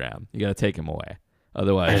Jimmy Graham. You got to take him away.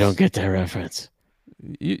 Otherwise, I don't get that reference.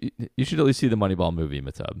 You should at least see the Moneyball movie,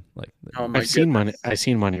 Matub. Like Oh my I've seen goodness.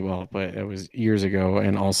 Moneyball, but it was years ago,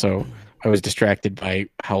 and also I was distracted by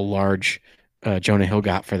how large Jonah Hill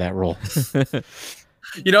got for that role.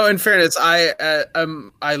 In fairness, I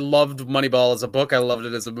loved Moneyball as a book. I loved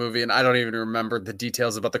it as a movie, and I don't even remember the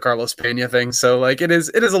details about the Carlos Pena thing. So like, it is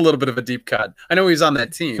a little bit of a deep cut. I know he's on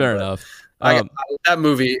that team. Fair enough. That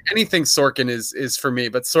movie, anything Sorkin is for me.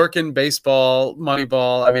 But Sorkin, baseball,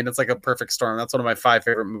 Moneyball. I mean, it's like a perfect storm. That's one of my 5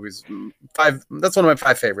 favorite movies. That's one of my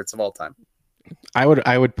 5 favorites of all time. I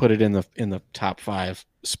would put it in the top 5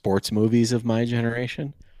 sports movies of my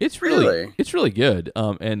generation. It's really good.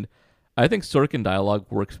 And I think Sorkin dialogue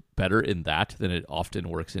works better in that than it often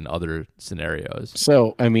works in other scenarios.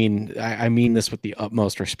 So, I mean this with the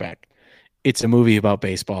utmost respect. It's a movie about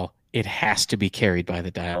baseball. It has to be carried by the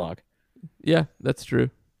dialogue. Yeah, that's true.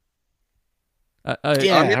 All right.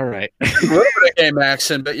 A little bit of game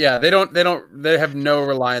action, but yeah, they have no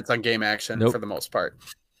reliance on game action for the most part.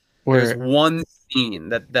 There's one scene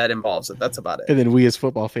that involves it. That's about it. And then we as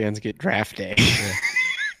football fans get draft day. Yeah.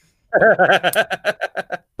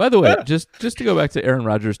 By the way, just to go back to Aaron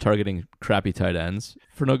Rodgers targeting crappy tight ends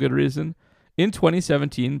for no good reason, in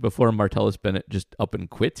 2017, before Martellus Bennett just up and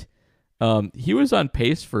quit, he was on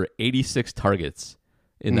pace for 86 targets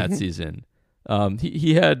in that season.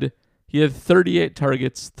 He had 38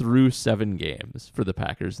 targets through 7 games for the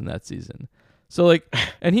Packers in that season. So like,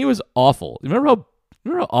 and he was awful. Remember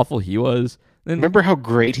how awful he was? Then, remember how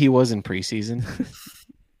great he was in preseason?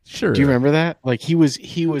 Sure. Do you remember that? Like he was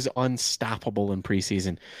unstoppable in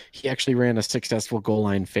preseason. He actually ran a successful goal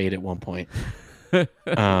line fade at one point. Well,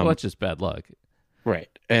 that's just bad luck. Right.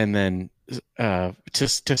 And then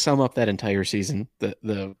to sum up that entire season,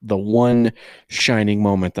 the one shining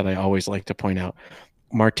moment that I always like to point out,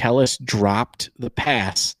 Martellus dropped the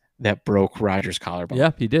pass that broke Rodgers' collarbone.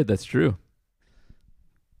 Yeah, he did. That's true.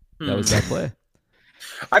 That was that play.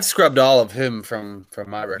 I've scrubbed all of him from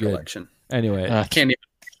my recollection. Good. Anyway, can't even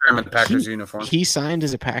him in the Packers uniform. He signed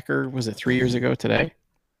as a Packer. Was it 3 years ago today?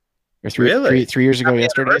 Or 3 years ago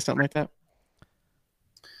yesterday, something like that.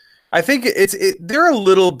 I think they're a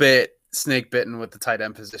little bit snake bitten with the tight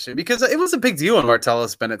end position because it was a big deal on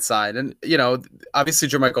Martellus Bennett's side, and obviously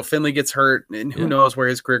Jermichael Finley gets hurt, and who knows where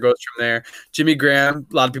his career goes from there. Jimmy Graham,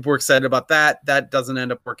 a lot of people were excited about that. That doesn't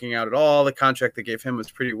end up working out at all. The contract they gave him was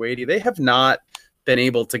pretty weighty. They have not been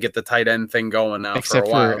able to get the tight end thing going now except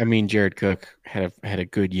for a while. I mean, Jared Cook had a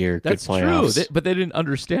good year. That's good playoffs. true, but they didn't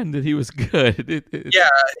understand that he was good. Yeah,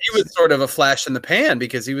 he was sort of a flash in the pan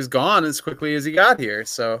because he was gone as quickly as he got here.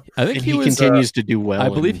 So I think he continues to do well. I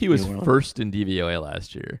believe he was first in DVOA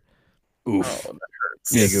last year. Oof, that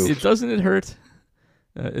hurts. It doesn't hurt.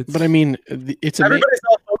 But I mean, it's everybody's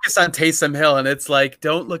all focused on Taysom Hill, and it's like,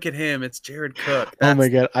 don't look at him. It's Jared Cook. Oh my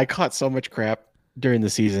god, I caught so much crap during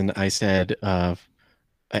the season. I said,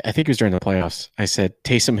 I think it was during the playoffs. I said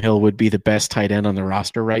Taysom Hill would be the best tight end on the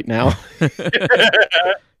roster right now.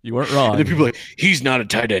 You weren't wrong. And then people are like, he's not a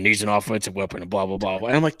tight end. He's an offensive weapon and blah, blah, blah.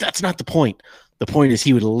 And I'm like, that's not the point. The point is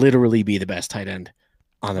he would literally be the best tight end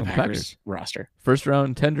on the Packers roster. First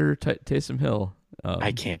round tender Taysom Hill.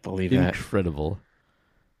 I can't believe that. Incredible.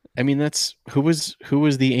 I mean, who was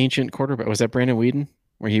the ancient quarterback? Was that Brandon Weeden,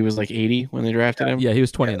 where he was like 80 when they drafted him? Yeah, he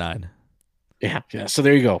was 29. Yeah. So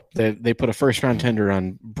there you go. They put a first round tender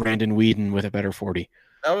on Brandon Weeden with a better 40.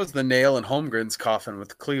 That was the nail in Holmgren's coffin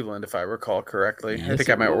with Cleveland, if I recall correctly. Yes, I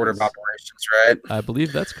think I might order of operations, right? I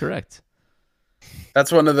believe that's correct.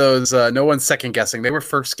 That's one of those no one's second guessing. They were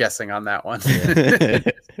first guessing on that one.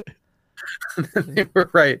 They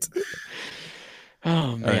were right.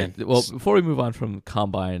 Oh man. Right. Well, before we move on from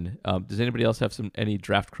Combine, does anybody else have any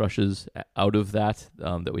draft crushes out of that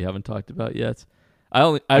that we haven't talked about yet?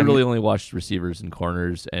 I really only watched receivers and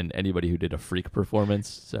corners and anybody who did a freak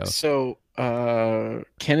performance. So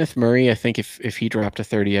Kenneth Murray, I think if he dropped a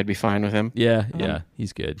 30, I'd be fine with him. Yeah,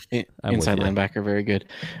 he's good. Inside linebacker, very good.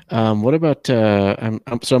 What about I'm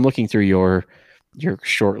looking through your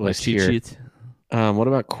short list here. Sheet. What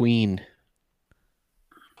about Queen?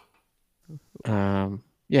 Yeah,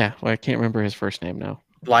 well, I can't remember his first name now.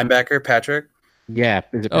 Linebacker, Patrick. Yeah,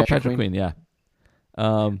 is it Patrick Queen? Yeah.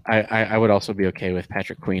 I would also be okay with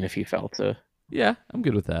Patrick Queen if he fell to. Yeah, I'm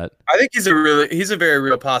good with that. I think he's a very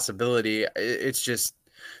real possibility. It's just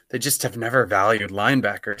they just have never valued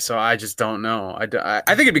linebacker, so I just don't know. I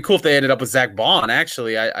think it'd be cool if they ended up with Zach Bond.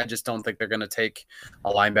 Actually, I just don't think they're going to take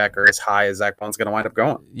a linebacker as high as Zach Bond's going to wind up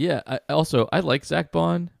going. Yeah, I like Zach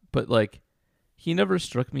Bond, but like he never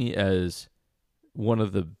struck me as one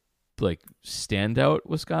of the like standout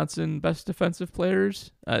Wisconsin best defensive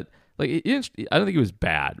players. Like I don't think he was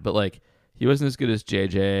bad, but like he wasn't as good as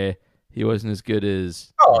JJ. He wasn't as good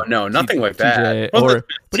as Oh no, nothing like that. TJ, Well, or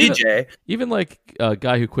but TJ, even like a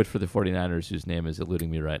guy who quit for the 49ers whose name is eluding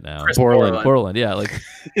me right now. Chris Borland. Borland, yeah, like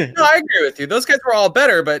no, I agree with you. Those guys were all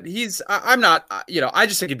better, but I'm not. I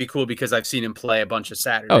just think it'd be cool because I've seen him play a bunch of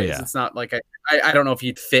Saturdays. Oh, yeah. It's not like I don't know if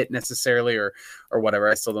he'd fit necessarily or whatever.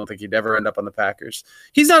 I still don't think he'd ever end up on the Packers.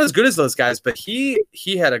 He's not as good as those guys, but he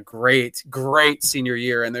had a great senior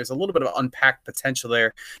year, and there's a little bit of unpacked potential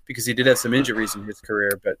there because he did have some injuries in his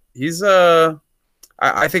career. But he's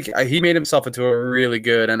I think he made himself into a really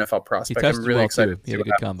good NFL he prospect. tested I'm really well excited. too. He had a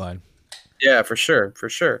good combine. Yeah, for sure.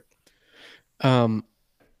 I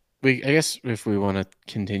guess if we want to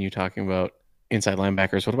continue talking about inside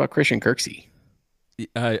linebackers, what about Christian Kirksey?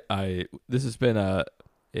 This has been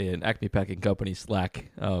an Acme Packing Company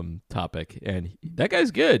Slack topic, and that guy's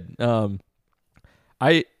good.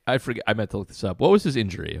 I forget. I meant to look this up. What was his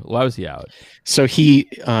injury? Why was he out? So he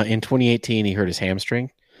in 2018 he hurt his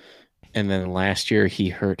hamstring, and then last year he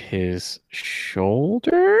hurt his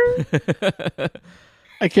shoulder.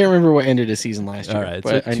 I can't remember what ended his season last year. All right,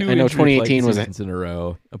 but so I know 2018 was seasons in a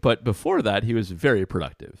row, but before that he was very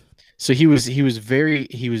productive. So he was very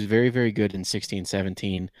very good in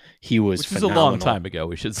 16-17. He was Which is a phenomenal. long time ago,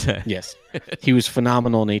 we should say. Yes, he was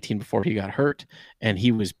phenomenal in 18 before he got hurt, and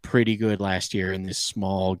he was pretty good last year in this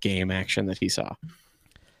small game action that he saw.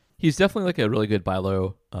 He's definitely like a really good buy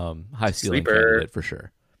low, high ceiling Sleeper. candidate for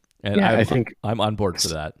sure. And Yeah, I I think I'm on board for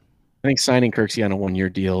that. I think signing Kirksey on a 1-year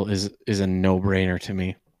deal is a no-brainer to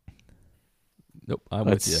me. Nope, I'm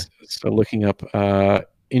with you. So looking up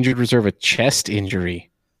injured reserve, a chest injury.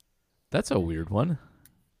 That's a weird one.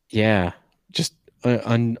 Yeah, just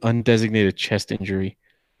an undesignated chest injury.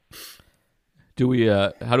 Do we?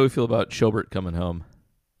 How do we feel about Schobert coming home?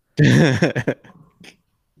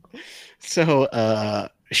 So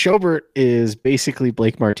Schobert is basically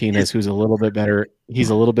Blake Martinez, who's a little bit better. He's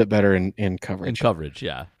a little bit better in coverage. In coverage,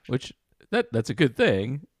 yeah. Which that's a good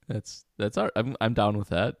thing. That's I'm down with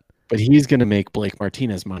that. But he's going to make Blake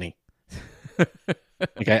Martinez money.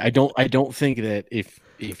 Like I don't think that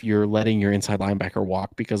if you're letting your inside linebacker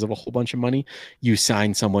walk because of a whole bunch of money, you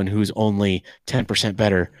sign someone who's only 10%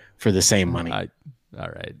 better for the same money. All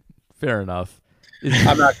right, fair enough.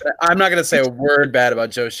 I'm not gonna say a word bad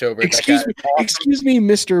about Joe Schobert. Excuse me,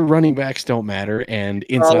 Mr. Running backs don't matter, and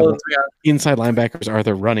inside linebackers are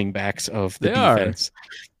the running backs of the defense.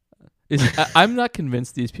 I'm not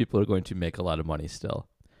convinced these people are going to make a lot of money still.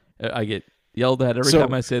 I get yelled at every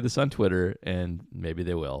time I say this on Twitter, and maybe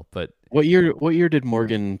they will. But what year did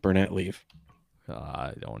Morgan Burnett leave?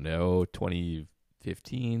 I don't know,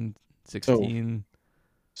 2015, 16.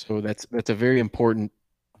 So that's a very important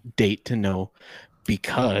date to know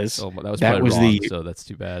because that was wrong, so that's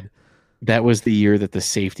too bad. That was the year that the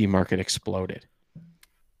safety market exploded.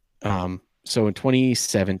 So in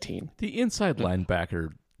 2017, the inside linebacker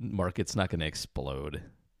market's not going to explode.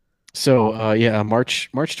 So March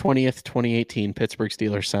 20th, 2018, Pittsburgh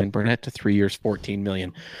Steelers signed Burnett to 3 years, $14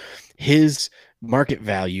 million. His market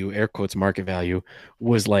value, air quotes market value,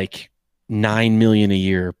 was like $9 million a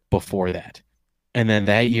year before that. And then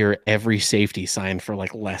that year, every safety signed for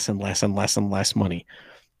like less and less and less and less money.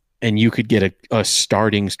 And you could get a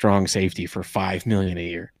starting strong safety for $5 million a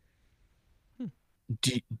year.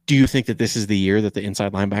 Do you think that this is the year that the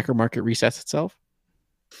inside linebacker market resets itself?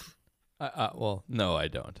 Well, no, I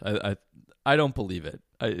don't. I don't believe it.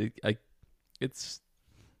 It's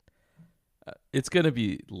going to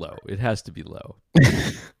be low. It has to be low.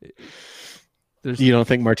 You don't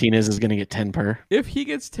think Martinez is going to get 10 per? If he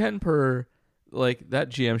gets 10 per, like that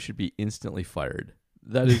GM should be instantly fired.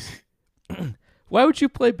 That is, why would you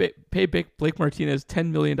pay Blake Martinez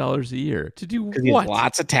 $10 million a year to do what? He has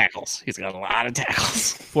lots of tackles. He's got a lot of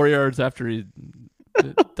tackles. 4 yards after he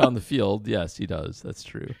down the field. Yes, he does. That's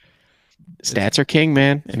true. Stats are king,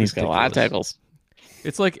 man, and he's got a ridiculous. lot of tackles.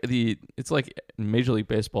 It's like Major League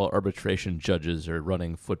Baseball arbitration judges are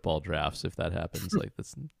running football drafts. If that happens, like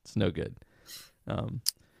it's no good. I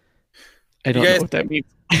don't know what that means.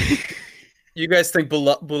 You guys think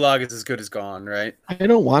Bulag is as good as gone, right? I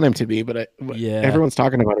don't want him to be, but everyone's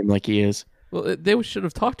talking about him like he is. Well, they should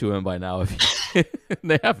have talked to him by now. If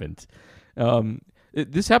they haven't.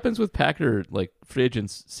 This happens with Packer free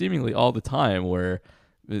agents seemingly all the time, where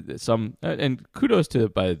and kudos to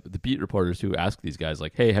the beat reporters who ask these guys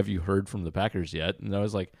like, "Hey, have you heard from the Packers yet?" And I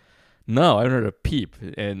was like, "No, I haven't heard a peep."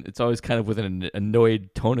 And it's always kind of with an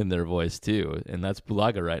annoyed tone in their voice too, and that's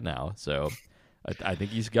Bulaga right now. So I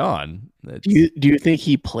think he's gone. Do you think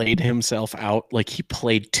he played himself out? Like he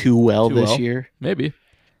played too well this year? Maybe.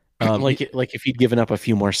 Like if he'd given up a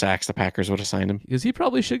few more sacks, the Packers would have signed him. Because he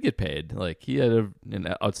probably should get paid. Like he had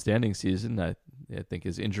an outstanding season. I think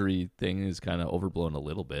his injury thing is kind of overblown a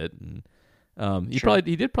little bit, and he Sure.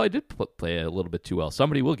 did play a little bit too well.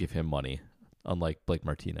 Somebody will give him money, unlike Blake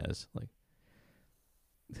Martinez. Like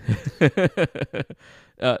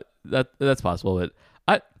that's possible, but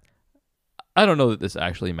I don't know that this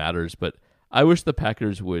actually matters, but I wish the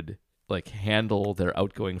Packers would like handle their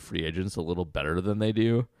outgoing free agents a little better than they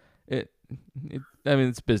do. I mean,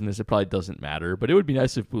 it's business. It probably doesn't matter, but it would be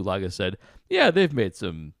nice if Bulaga said, yeah, they've made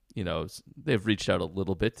some, they've reached out a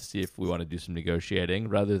little bit to see if we want to do some negotiating,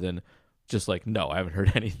 rather than just like, no, I haven't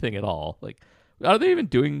heard anything at all. Like, are they even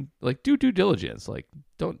doing, like, do due diligence? Like,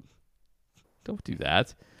 don't do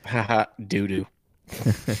that. Haha, doo-doo.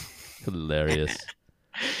 Hilarious.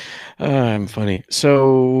 I'm funny.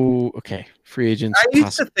 So, okay, free agents. I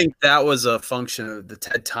used to think that was a function of the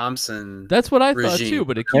Ted Thompson. That's what I thought regime. too,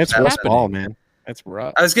 but it keeps That's Russ happening. Ball, man. That's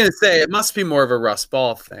rough. I was going to say it must be more of a Russ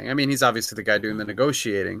Ball thing. I mean, he's obviously the guy doing the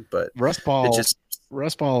negotiating, but Russ Ball. it just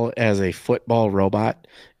Russ Ball as a football robot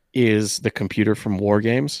is the computer from War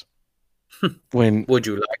Games. When would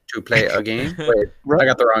you like to play a game? Wait, I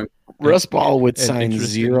got the wrong. Russ Ball would An sign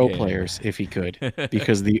interesting 0 game. players if he could,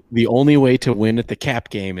 because the only way to win at the cap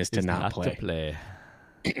game is to It's not to play. play.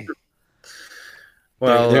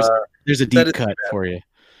 Well, There's a that deep is cut for you,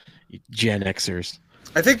 Gen Xers.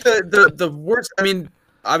 I think the worst. I mean,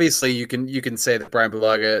 obviously you can say that Brian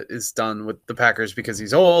Bulaga is done with the Packers because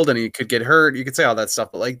he's old and he could get hurt. You could say all that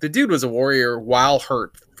stuff, but like the dude was a Warrior while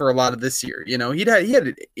hurt for a lot of this year. You know, he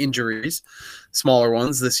had injuries, smaller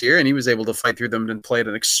ones this year, and he was able to fight through them and play at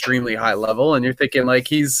an extremely high level. And you're thinking like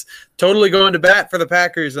he's totally going to bat for the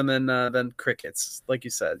Packers, and then crickets, like you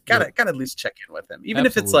said. Gotta at least check in with him, even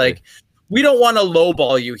if it's Absolutely. like, we don't want to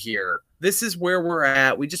lowball you here. This is where we're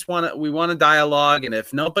at. We just want to dialogue, and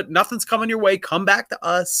if nothing's coming your way, come back to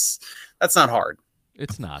us. That's not hard.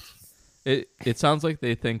 It's not. It sounds like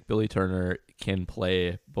they think Billy Turner can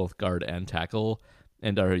play both guard and tackle,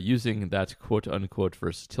 and are using that quote unquote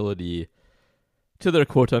versatility to their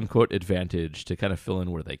quote unquote advantage to kind of fill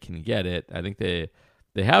in where they can get it. I think they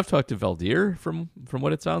have talked to Valdir from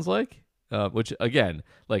what it sounds like, which again,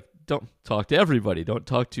 like, don't talk to everybody. Don't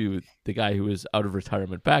talk to the guy who is out of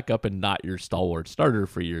retirement backup and not your stalwart starter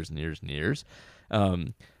for years and years and years.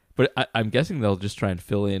 But I'm guessing they'll just try and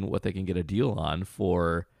fill in what they can get a deal on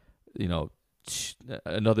for,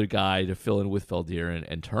 another guy to fill in with Valdir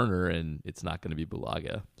and Turner, and it's not going to be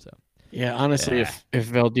Bulaga. So Yeah, honestly, Yeah. if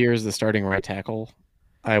Valdir is the starting right tackle,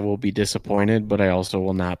 I will be disappointed, but I also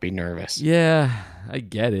will not be nervous. yeah, I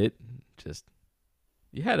get it. Just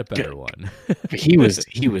you had a better Good. one. He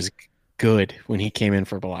was good when he came in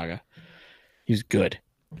for Balaga. He was good.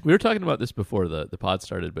 We were talking about this before the pod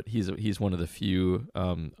started, but he's one of the few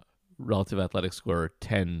relative athletic score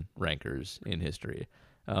 10 rankers in history.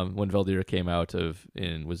 When Valdir came out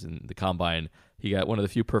and was in the combine, he got one of the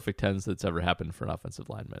few perfect 10s that's ever happened for an offensive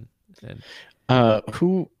lineman. And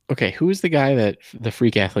Who is the guy that the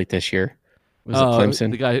freak athlete this year? Was it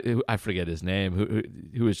Clemson? the guy I forget his name,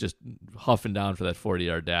 who was just huffing down for that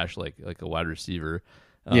 40-yard dash like a wide receiver.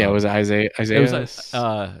 Yeah, it was Isaiah It was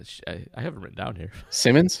I have it written down here.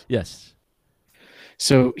 Simmons. Yes.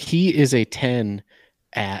 So he is a 10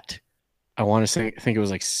 at, I want to say, I think it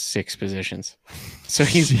was like 6 positions. So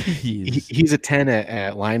Jeez. he's a 10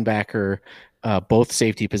 at linebacker, both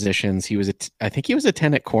safety positions. I think he was a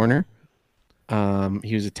 10 at corner.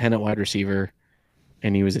 He was a 10 at wide receiver,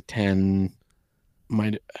 and he was a 10.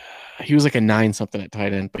 He was like a 9 something at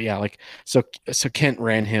tight end. But yeah, like so Kent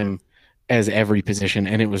ran him as every position,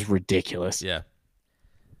 and it was ridiculous. Yeah.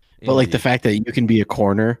 But like the Indeed. fact that you can be a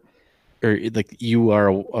corner, or like you are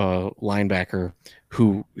a linebacker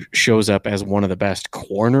who shows up as one of the best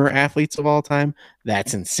corner athletes of all time,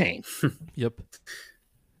 that's insane. Yep.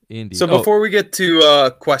 Indeed. So before we get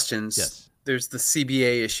to questions, yes. there's the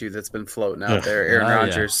CBA issue that's been floating out Ugh. there. Aaron Yeah.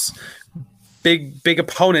 Rodgers, big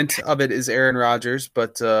opponent of it is Aaron Rodgers,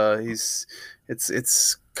 but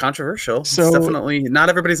it's controversial. So- It's definitely not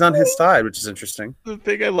everybody's on his side, which is interesting. The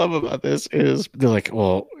thing I love about this is they're like,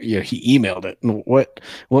 well, yeah, he emailed it. What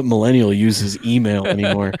millennial uses email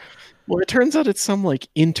anymore? Well, it turns out it's some like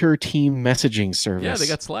inter-team messaging service. Yeah, they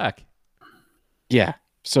got Slack. Yeah.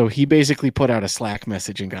 So he basically put out a Slack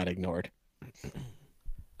message and got ignored.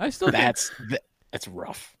 I still think That's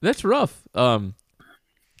rough. that's rough.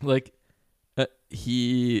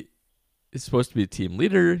 He is supposed to be a team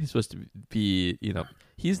leader. He's supposed to be,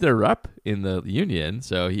 he's their rep in the union,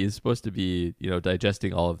 so he's supposed to be,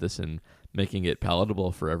 digesting all of this and making it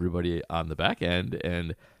palatable for everybody on the back end,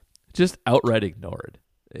 and just outright ignored.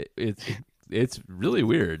 It's really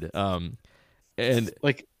weird. And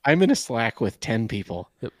Like I'm in a Slack with 10 people,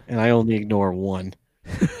 Yep. and I only ignore one,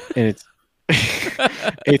 and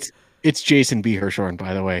It's Jason B. Hirschhorn,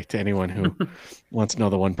 by the way, to anyone who wants to know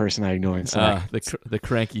the one person I ignore in Slack. The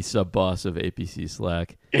cranky sub boss of APC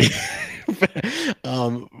Slack.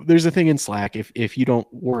 There's a thing in Slack. If you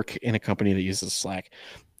don't work in a company that uses Slack,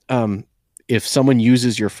 if someone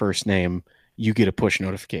uses your first name, you get a push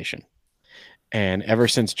notification. And ever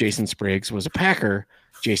since Jason Spriggs was a Packer,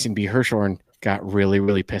 Jason B. Hirschhorn got really,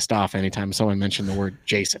 really pissed off anytime someone mentioned the word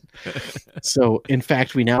Jason. So, in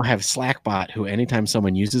fact, we now have Slackbot, who anytime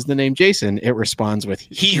someone uses the name Jason, it responds with,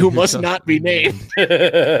 "He who must not be named."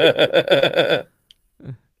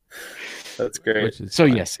 That's great. So,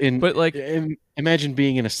 fun. Yes. But like, imagine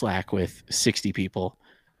being in a Slack with 60 people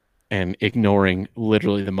and ignoring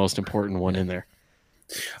literally the most important one in there.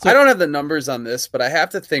 So, I don't have the numbers on this, but I have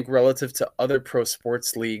to think relative to other pro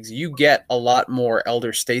sports leagues, you get a lot more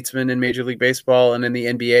elder statesmen in Major League Baseball and in the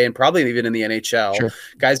NBA and probably even in the NHL. Sure.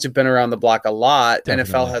 Guys who've been around the block a lot.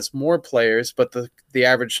 Definitely. NFL has more players, but the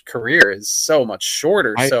average career is so much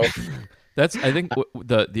shorter. I think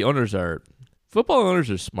the owners are football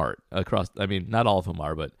owners are smart across. I mean, not all of them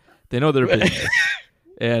are, but they know their business.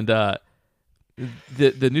 And the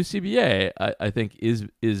new CBA, I think,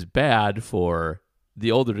 is bad for the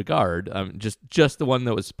older guard, just the one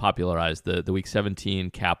that was popularized, the Week 17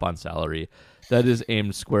 cap on salary, that is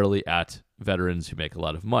aimed squarely at veterans who make a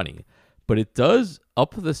lot of money. But it does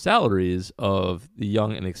up the salaries of the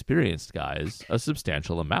young and experienced guys a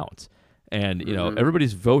substantial amount. And,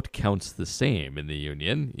 everybody's vote counts the same in the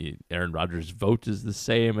union. Aaron Rodgers' vote is the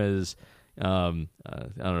same as, I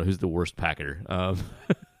don't know, who's the worst Packer?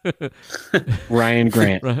 Ryan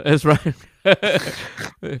Grant. As Ryan.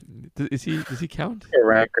 Does he count? Yeah,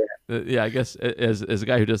 Ryan Grant. Yeah, I guess as a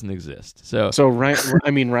guy who doesn't exist. So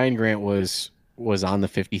Ryan Grant was on the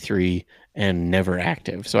 53 and never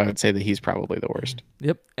active. So I would say that he's probably the worst.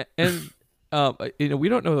 Yep. And we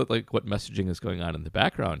don't know like what messaging is going on in the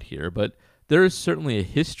background here, but there is certainly a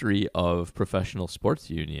history of professional sports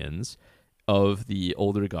unions of the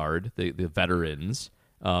older guard, the veterans,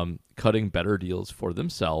 cutting better deals for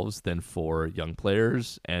themselves than for young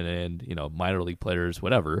players and minor league players,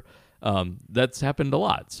 whatever. That's happened a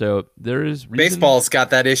lot. So there is reason, baseball's got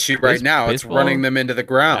that issue right now. It's running them into the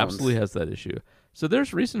ground. Absolutely has that issue. So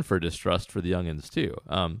there's reason for distrust for the youngins too.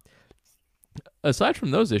 Aside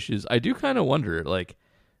from those issues, I do kind of wonder like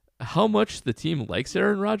how much the team likes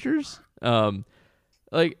Aaron Rodgers.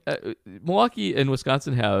 Milwaukee and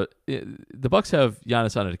Wisconsin the Bucks have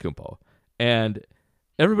Giannis Antetokounmpo, and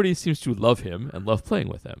everybody seems to love him and love playing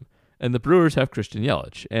with him. And the Brewers have Christian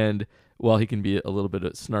Yelich. And while he can be a little bit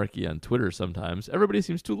snarky on Twitter sometimes, everybody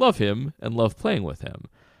seems to love him and love playing with him.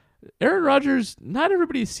 Aaron Rodgers, not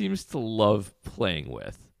everybody seems to love playing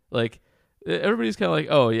with. Like, everybody's kind of like,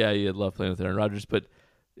 oh, yeah, you love playing with Aaron Rodgers, but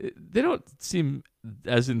they don't seem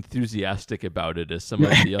as enthusiastic about it as some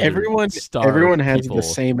of the other everyone has the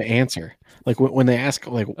same answer. Like when they ask,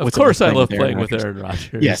 like, of course I love playing with Aaron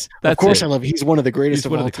Rodgers. Yes, of course I love. He's one of the greatest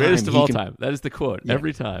of all time. He's one of the greatest of all time. That is the quote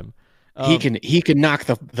every time. He can knock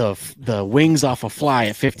the wings off a fly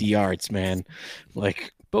at 50 yards, man.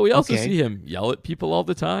 Like, but we also see him yell at people all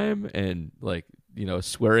the time and like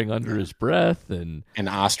swearing under his breath and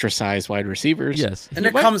ostracize wide receivers. Yes. And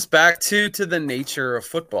it comes back to the nature of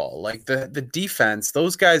football. Like the defense,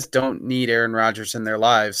 those guys don't need Aaron Rodgers in their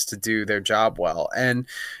lives to do their job well. And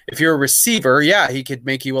if you're a receiver, yeah, he could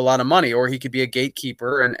make you a lot of money, or he could be a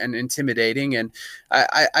gatekeeper and intimidating. And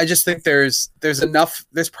I just think there's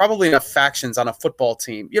probably enough factions on a football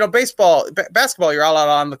team. Basketball, you're all out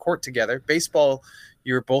on the court together. Baseball,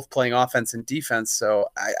 you're both playing offense and defense. So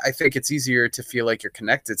I think it's easier to feel like you're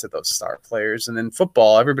connected to those star players. And in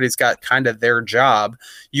football, everybody's got kind of their job.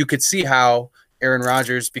 You could see how Aaron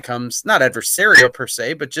Rodgers becomes not adversarial per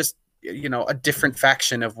se, but just, a different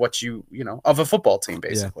faction of what of a football team,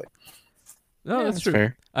 basically. Yeah. No, that's true.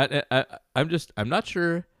 Fair. I'm not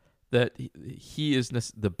sure that he is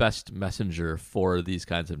the best messenger for these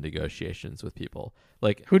kinds of negotiations with people.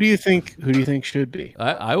 Like, who do you think should be?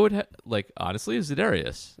 I would honestly,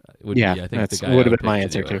 Za'Darius would be. I think the guy would have been my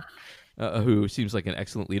answer too. Who seems like an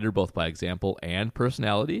excellent leader, both by example and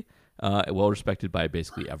personality. Well respected by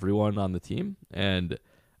basically everyone on the team, and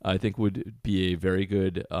I think would be a very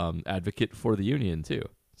good advocate for the union too.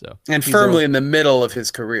 So and firmly in the middle of his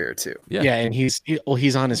career too. Yeah, and he's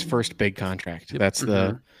on his first big contract. Yep. That's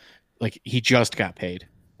he just got paid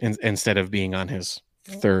instead of being on his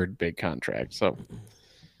third big contract. So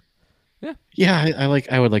yeah, I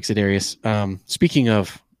would like Za'Darius. Speaking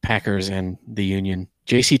of Packers and the union,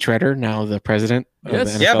 JC Treader, now the president of the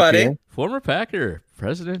NFL. Yeah, buddy. Former Packer,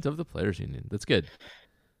 president of the Players Union. That's good.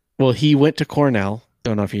 Well, he went to Cornell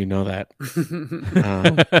Don't know if you know that.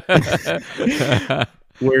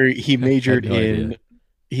 Where he majored no in idea.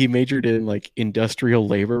 he majored in like industrial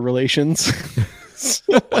labor relations.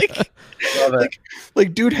 So, like, Love it.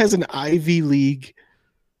 like dude has an Ivy League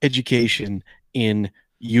education in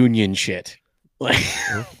union shit.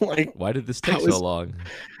 Like Why did this take How so is-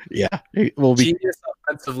 yeah. yeah. Well, Genius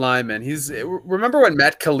offensive lineman. Remember when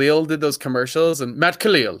Matt Khalil did those commercials? And Matt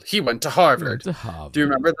Khalil, he went to Harvard. To Harvard. Do you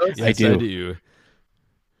remember those? Yes, I I do. do.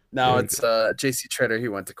 Now Very it's JC Treader. He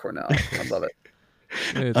went to Cornell. I love it.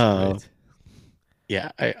 It's Uh,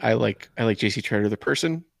 great. I like JC Treader the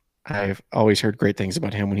person. I've always heard great things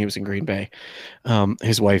about him when he was in Green Bay.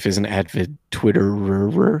 His wife is an avid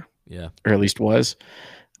Twitterer, Yeah. or at least was.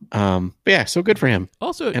 But yeah, so good for him.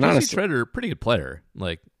 Also, And JC honestly- Treader, pretty good player.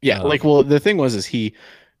 Like, Yeah, well, the thing was, is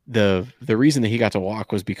the reason that he got to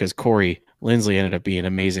walk was because Corey Lindsley ended up being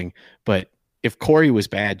amazing. But if Corey was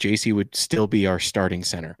bad, JC would still be our starting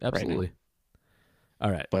center. right now. absolutely.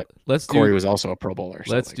 All right, But let's Corey do was also a Pro Bowler.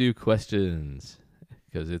 so, let's like, do questions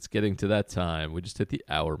because it's getting to that time. We just hit the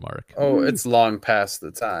hour mark. Oh, it's long past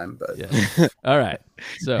the time, but Yeah. All right.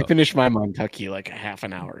 So I finished my Montucky like a half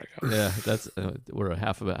an hour ago. yeah, that's we're a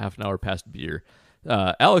half an hour past beer.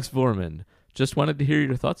 Alex Vorman just wanted to hear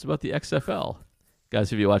your thoughts about the XFL. Guys,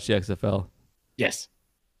 have you watched the XFL? Yes,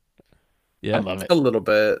 Yeah. I love it. a little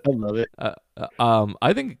bit. I love it.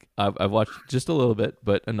 I think I've watched just a little bit,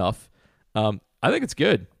 but enough. I think it's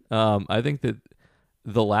good. I think that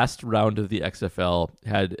the last round of the XFL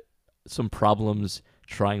had some problems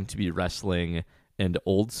trying to be wrestling and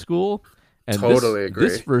old school. And Totally agree.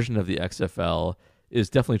 This version of the XFL is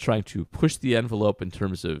definitely trying to push the envelope in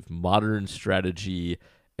terms of modern strategy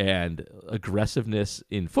and aggressiveness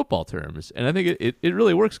in football terms. And I think it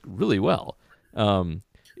really works really well.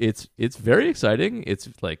 It's very exciting. It's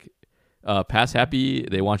like pass happy.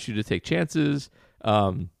 They want you to take chances.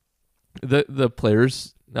 The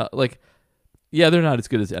players they're not as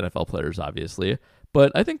good as NFL players, obviously,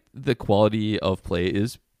 but I think the quality of play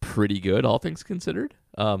is pretty good, all things considered.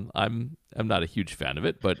 I'm not a huge fan of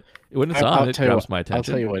it, but when it's on, it tell you grabs what- my I'll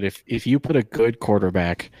attention. tell you what. If you put a good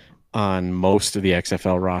quarterback on most of the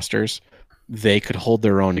XFL rosters, they could hold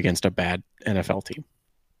their own against a bad NFL team.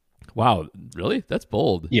 Wow, really? That's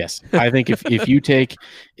bold. Yes, I think if you take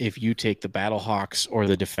the Battlehawks or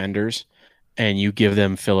the Defenders, and you give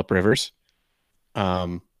them Phillip Rivers,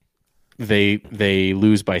 they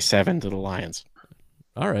lose by 7 to the Lions.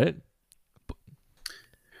 All right,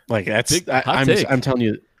 Like that's Big hot take. I'm telling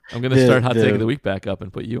you, I'm gonna start hot take of the week back up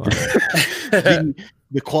and put you on.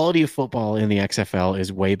 the quality of football in the XFL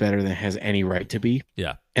is way better than it has any right to be.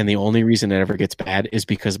 Yeah. And the only reason it ever gets bad is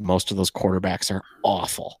because most of those quarterbacks are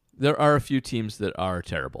awful. There are a few teams that are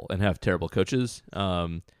terrible and have terrible coaches.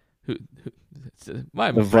 The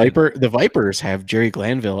Vipers have Jerry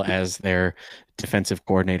Glanville as their defensive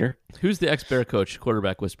coordinator. Who's the ex-Bear coach,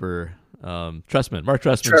 quarterback whisperer? Tressman, Mark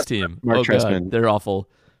Tressman's team. Mark God, Trestman. they're awful.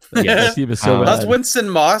 Yes. That team is so How's bad. Winston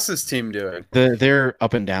Moss's team doing? They're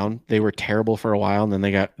up and down. They were terrible for a while, and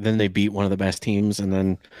then they beat one of the best teams, and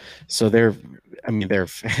then so they're they're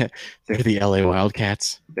the LA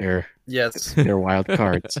Wildcats. Yes. They're wild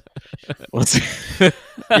cards.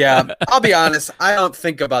 Yeah, I'll be honest. I don't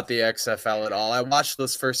think about the XFL at all. I watched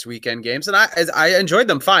those first weekend games, and I enjoyed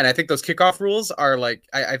them fine. I think those kickoff rules are like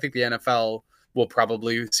I think the NFL will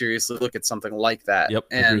probably seriously look at something like that. Yep,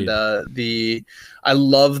 and agreed. I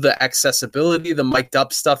love the accessibility. The mic'd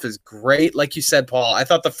up stuff is great. Like you said, Paul, I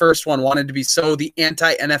thought the first one wanted to be so the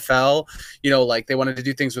anti-NFL. Like they wanted to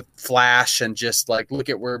do things with flash and just like look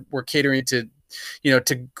at we're catering to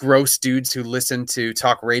to gross dudes who listen to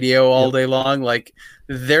talk radio all day long. Like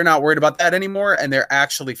they're not worried about that anymore, and they're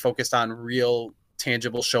actually focused on real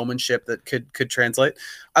tangible showmanship that could translate.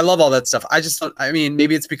 I love all that stuff. I just don't,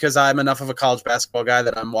 maybe it's because I'm enough of a college basketball guy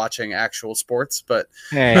that I'm watching actual sports, but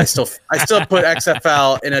Hey, I still put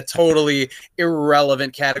XFL in a totally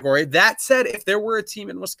irrelevant category. That said, if there were a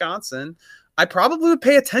team in Wisconsin, I probably would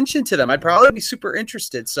pay attention to them. I'd probably be super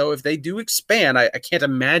interested. So if they do expand, I can't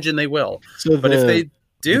imagine they will. so But if they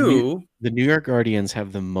do, the New York Guardians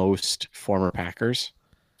have the most former Packers.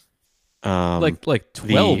 like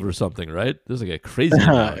 12 or something, right? There's like a crazy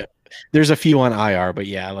amount. There's a few on IR, but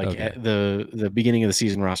yeah, like Okay. the beginning of the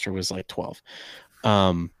season roster was like 12.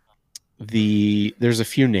 There's a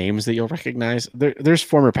few names that you'll recognize. There's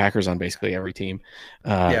former Packers on basically every team.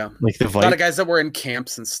 Yeah. Like the a lot of Vipers, guys that were in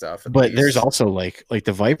camps and stuff. at but least. there's also like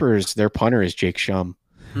the Vipers. Their punter is Jake Shum,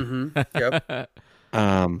 Mhm. Yep.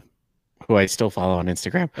 who I still follow on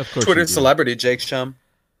Instagram. Of course, Twitter you do. celebrity Jake Shum,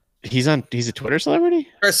 He's a Twitter celebrity.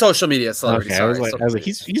 or social media celebrity. Okay, Sorry, I was like, social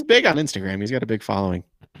he's big on Instagram. He's got a big following.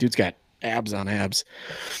 Dude's got abs on abs.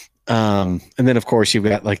 And then of course you've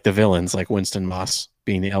got like the villains like Winston Moss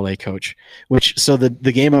being the LA coach, so the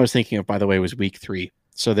game I was thinking of, by the way, was week 3.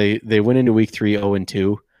 So they went into week 3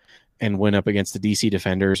 0-2 and went up against the DC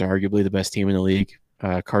Defenders, arguably the best team in the league.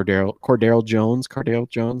 Cardale Jones.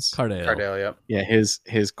 Yeah. Yeah,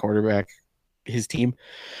 his quarterback, his team.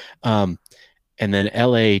 And then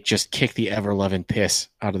LA just kicked the ever-loving piss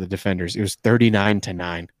out of the Defenders. It was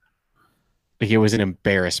 39-9. Like, it was an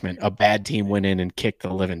embarrassment. A bad team went in and kicked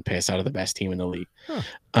the living piss out of the best team in the league.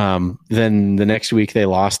 Then the next week they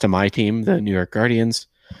lost to my team, the New York Guardians,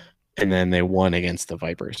 and then they won against the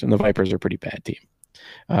Vipers. And the Vipers are a pretty bad team.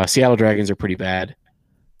 Seattle Dragons are pretty bad.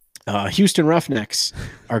 Houston Roughnecks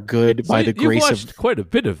are good by the grace of quite a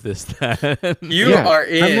bit of this. Then you are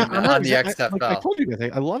in on the XFL. I told you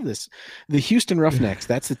guys, I love this. The Houston Roughnecks.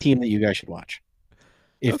 That's the team that you guys should watch.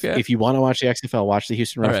 If you want to watch the XFL, watch the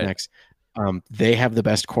Houston Roughnecks. Right. They have the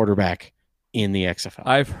best quarterback in the XFL.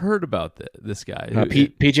 I've heard about this guy.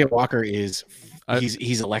 PJ Walker is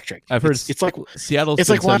he's electric. I've heard it's like Seattle's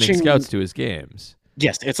like watching scouts to his games.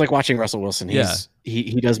 Yes, it's like watching Russell Wilson.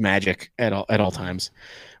 He does magic at all times,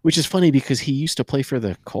 which is funny because he used to play for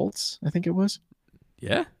the Colts. I think it was.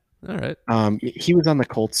 Yeah. All right. He was on the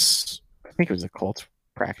Colts. I think it was the Colts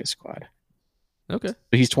practice squad. Okay.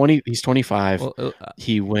 But he's 20. He's 25. Well,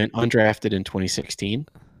 he went undrafted in 2016.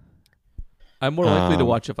 I'm more likely to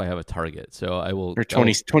watch if I have a target, so I will. Or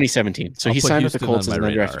 2017. So he signed with the Colts as an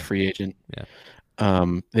undrafted free agent. Yeah.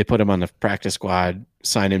 They put him on the practice squad,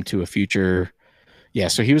 signed him to a future. Yeah,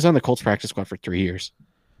 so he was on the Colts practice squad for 3 years,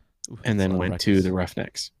 and then went to the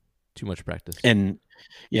Roughnecks. Too much practice. And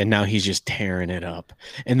now he's just tearing it up.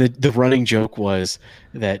 And the running joke was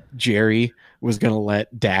that Jerry was going to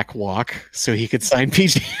let Dak walk so he could sign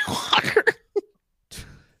PJ Walker.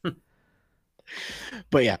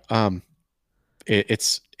 But yeah,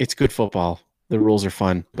 it's good football. The rules are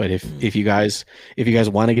fun, but if you guys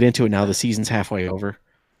want to get into it now, the season's halfway over.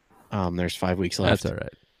 There's 5 weeks left. That's all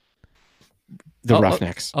right. The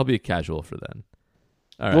Roughnecks. I'll be a casual for then.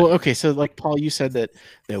 All right. Well, okay. So, like Paul, you said that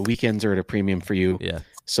the weekends are at a premium for you. Yeah.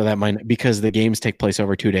 So that might, because the games take place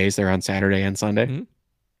over 2 days. They're on Saturday and Sunday.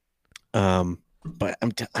 Mm-hmm. But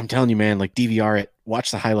I'm telling you, man, like DVR it, watch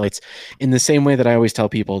the highlights in the same way that I always tell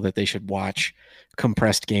people that they should watch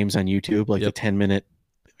compressed games on YouTube, like the 10-minute,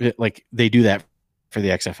 like they do that for the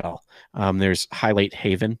XFL. There's Highlight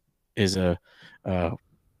Haven is a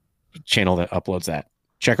channel that uploads that.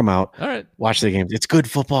 Check them out. All right. Watch the games. It's good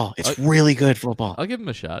football. It's really good football. I'll give them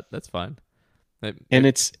a shot. That's fine.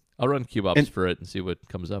 I'll run cube ops for it and see what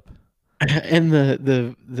comes up. And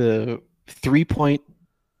the 3-point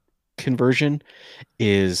conversion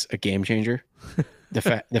is a game changer. The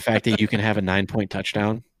fact that you can have a 9-point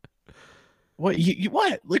touchdown. What you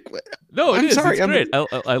what? Like what? No, it is. Sorry. It's great.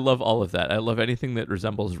 I love all of that. I love anything that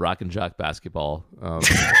resembles rock and jock basketball.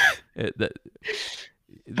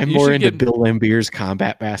 I'm more into Bill Lambert's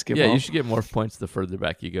combat basketball. Yeah, you should get more points the further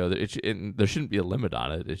back you go. There shouldn't be a limit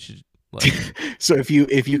on it. It should. So if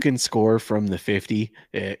you can score from the 50,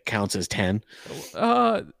 it counts as 10.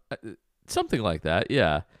 Something like that.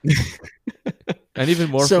 Yeah. And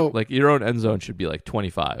even more. So, like your own end zone should be like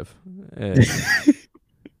 25.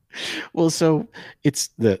 Well, so it's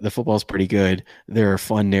the football's pretty good. There are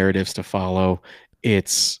fun narratives to follow.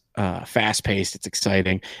 It's fast paced. It's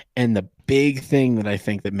exciting. And the big thing that I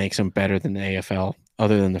think that makes them better than the AFL,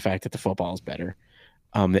 other than the fact that the football is better,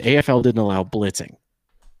 the AFL didn't allow blitzing.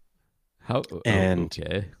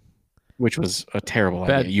 Okay. Which was a terrible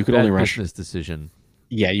idea. You could only rush business decision.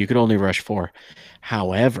 Yeah, you could only rush 4.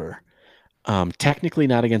 However, technically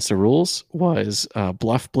not against the rules was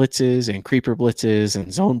bluff blitzes and creeper blitzes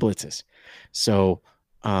and zone blitzes. So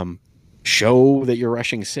show that you're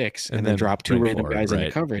rushing 6 and then drop 2 random guys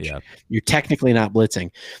into coverage. Yeah. You're technically not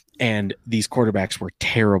blitzing. And these quarterbacks were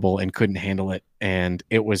terrible and couldn't handle it. And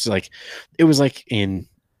it was like in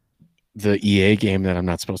the EA game that I'm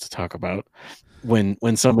not supposed to talk about, when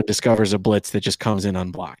someone discovers a blitz that just comes in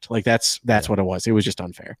unblocked. Like that's what it was. It was just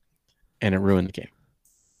unfair. And it ruined the game.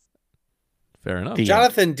 Fair enough.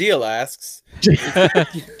 Jonathan Deal asks.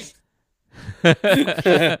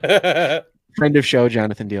 Friend of show,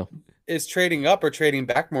 Jonathan Deal. Is trading up or trading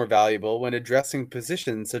back more valuable when addressing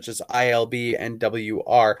positions such as ILB and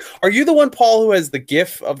WR? Are you the one, Paul, who has the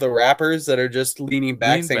gif of the rappers that are just leaning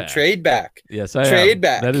back saying trade back? Yes, I trade am.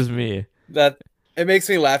 Back. That is me. It makes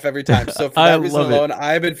me laugh every time. So for that reason alone,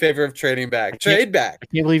 I'm in favor of trading back. Trade back. I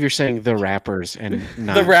can't believe you're saying the rappers and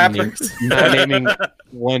not the rappers. Not naming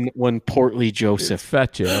one portly Joseph.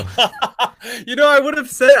 Fat Joe. I would have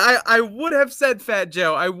said I would have said Fat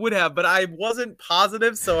Joe. I would have, but I wasn't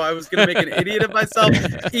positive, so I was gonna make an idiot of myself.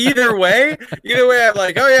 Either way, I'm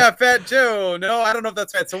like, oh yeah, Fat Joe. No, I don't know if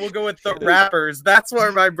that's right. So we'll go with the rappers. That's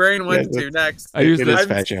where my brain went to next. I use It is that.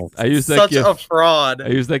 Fat Joe. I use that Such gif. a fraud. I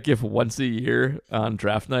use that gif once a year on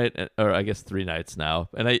draft night, or I guess 3 nights now,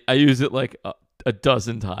 and I use it like a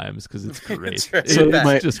dozen times because it's great.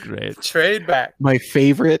 It's just great. Trade back. My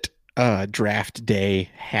favorite draft day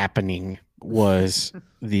happening was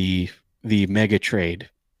the mega trade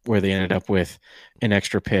where they ended up with an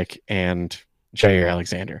extra pick and Jair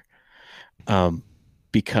Alexander.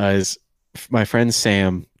 Because my friend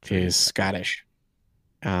Sam is Scottish.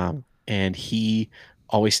 And he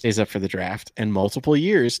always stays up for the draft. And multiple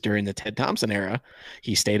years during the Ted Thompson era,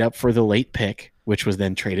 he stayed up for the late pick, which was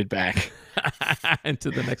then traded back. Into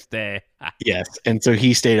the next day. Yes. And so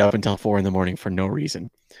he stayed up until 4 a.m. for no reason.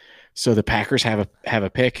 So the Packers have a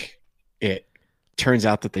pick. It turns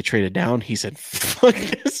out that they traded down. He said, fuck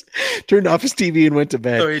this. Turned off his TV and went to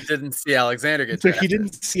bed. So he didn't see Alexander get So drafted. he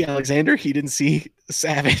didn't see Alexander. He didn't see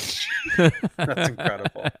Savage. That's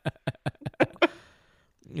incredible.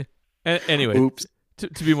 Anyway, Oops.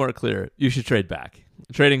 to be more clear, you should trade back.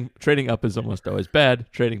 Trading up is almost always bad.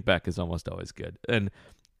 Trading back is almost always good. And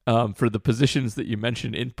for the positions that you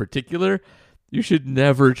mentioned in particular, you should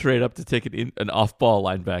never trade up to take an off-ball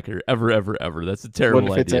linebacker ever, ever, ever. That's a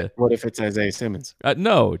terrible idea. What if it's Isaiah Simmons?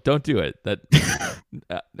 No, don't do it. That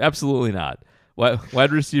absolutely not.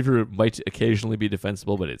 Wide receiver might occasionally be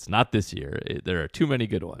defensible, but it's not this year. There are too many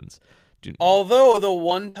good ones. Although the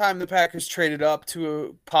one time the Packers traded up to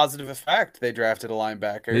a positive effect, they drafted a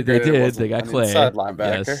linebacker. They Granted, it did. wasn't They got an Clay. inside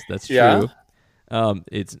linebacker. Yes, that's Yeah. true.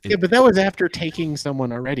 It's But that was after taking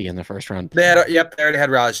someone already in the first round. They already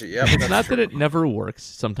had Raji. Yep, it's that's not true. that it never works.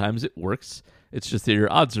 Sometimes it works. It's just that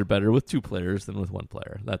your odds are better with 2 players than with 1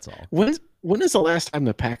 player. That's all. When is the last time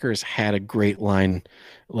the Packers had a great line,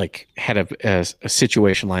 like had a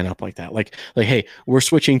situation lineup like that? Like, hey, we're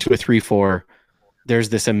switching to a 3-4. There's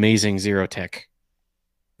this amazing 0 tech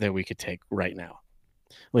that we could take right now.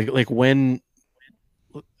 Like when,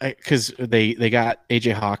 because they got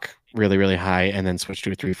AJ Hawk really, really high and then switched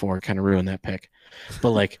to a 3-4, kind of ruined that pick.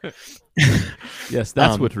 But like, Yes,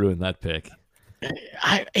 that's what ruined that pick.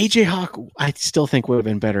 AJ Hawk, I still think would have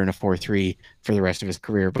been better in a 4-3 for the rest of his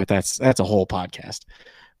career, but that's a whole podcast.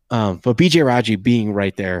 But BJ Raji being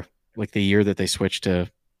right there, like the year that they switched to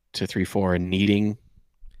 3-4 and needing,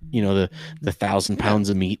 the 1,000 pounds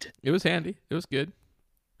of meat. It was handy. It was good.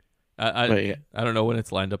 But yeah. I don't know when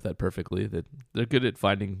it's lined up that perfectly. That they're good at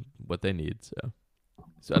finding what they need.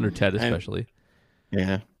 So under Ted especially.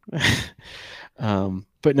 Yeah.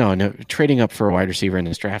 But no, trading up for a wide receiver in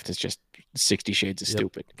this draft is just 60 shades of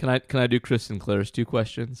stupid. Can I do Chris Sinclair's 2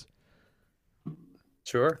 questions?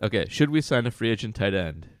 Sure. Okay. Should we sign a free agent tight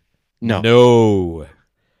end? No. No.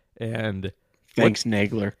 And Thanks,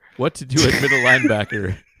 Nagler. what to do at middle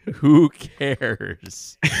linebacker? Who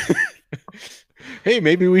cares? Hey,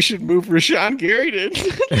 maybe we should move Rashawn Gary in.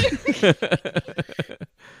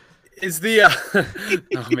 Is the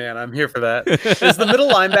oh man, I'm here for that. Is the middle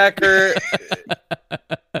linebacker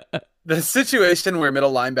the situation where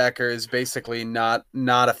middle linebacker is basically not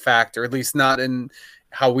a factor, at least not in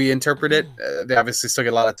how we interpret it? They obviously still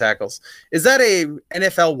get a lot of tackles. Is that a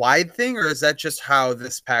NFL wide thing, or is that just how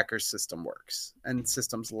this Packers system works and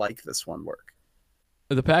systems like this one work?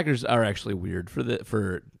 The Packers are actually weird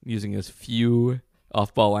for using as few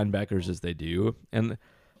off-ball linebackers as they do, and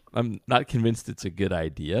I'm not convinced it's a good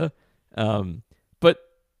idea. But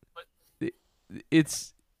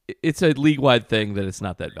it's a league-wide thing that it's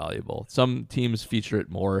not that valuable. Some teams feature it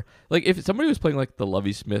more. Like if somebody was playing like the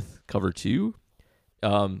Lovie Smith cover 2,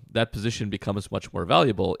 that position becomes much more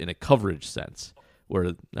valuable in a coverage sense,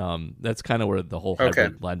 where that's kind of where the whole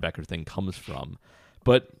hybrid linebacker thing comes from.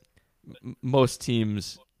 But most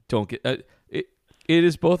teams don't get it. It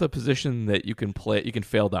is both a position that you can play, you can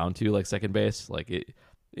fail down to, like second base.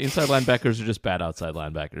 Inside linebackers are just bad outside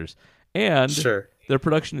linebackers, and their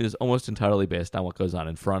production is almost entirely based on what goes on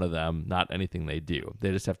in front of them, not anything they do. They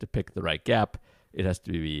just have to pick the right gap. It has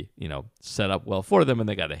to be, set up well for them, and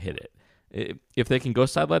they got to hit it. If they can go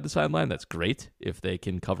sideline to sideline, that's great. If they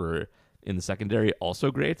can cover in the secondary, also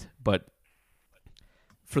great. But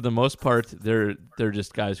for the most part, they're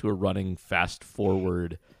just guys who are running fast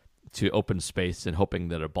forward to open space and hoping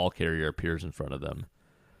that a ball carrier appears in front of them.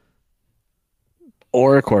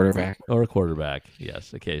 Or a quarterback.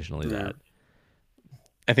 Yes, occasionally that.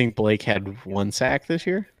 I think Blake had 1 sack this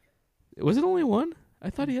year. Was it only 1? I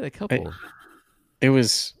thought he had a couple. It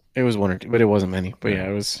was 1 or 2, but it wasn't many. But yeah,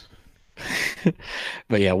 it was.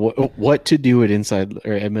 But yeah, what to do at inside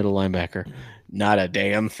or at middle linebacker? Not a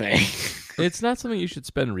damn thing. It's not something you should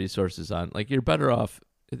spend resources on. Like, you're better off.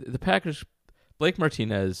 The Packers, Blake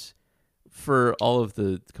Martinez, for all of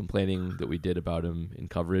the complaining that we did about him in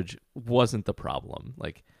coverage, wasn't the problem.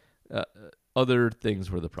 Like, other things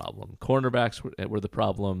were the problem. Cornerbacks were the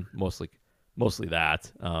problem, mostly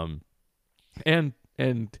that. And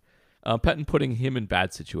Pettin putting him in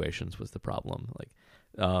bad situations was the problem. Like,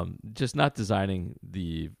 just not designing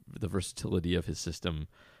the versatility of his system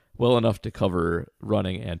well enough to cover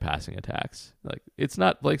running and passing attacks. Like, it's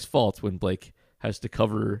not Blake's fault when Blake has to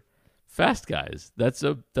cover fast guys. That's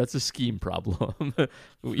a scheme problem.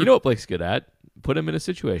 You know what Blake's good at? Put him in a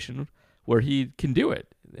situation where he can do it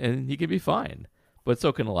and he can be fine. But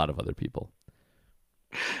so can a lot of other people.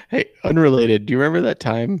 Hey, unrelated. Do you remember that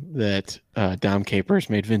time that Dom Capers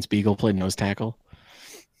made Vince Beagle play nose tackle?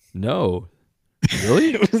 No.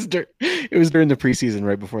 Really? It was during the preseason,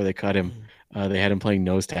 right before they cut him. They had him playing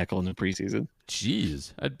nose tackle in the preseason.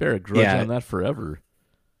 Jeez, I'd bear a grudge on that forever.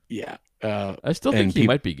 Yeah, I still think he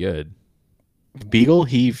might be good. Beagle,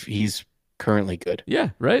 he's currently good. Yeah,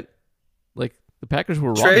 right. Like, the Packers were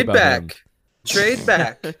wrong Trade about back. him. Trade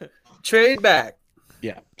back. Trade back.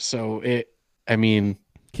 Yeah. So I mean,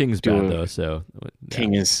 King's bad though. So yeah.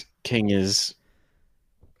 King is.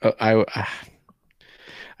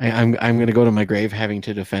 I'm going to go to my grave having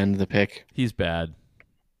to defend the pick. He's bad.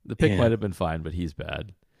 The pick might have been fine, but he's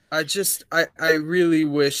bad. I really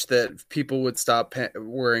wish that people would stop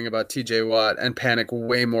worrying about TJ Watt and panic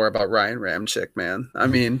way more about Ryan Ramczyk, man. I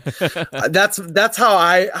mean, that's how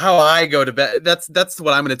I go to bed. That's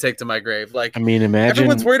what I'm going to take to my grave. Like, I mean, imagine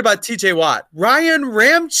everyone's worried about TJ Watt. Ryan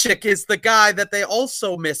Ramczyk is the guy that they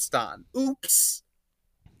also missed on. Oops.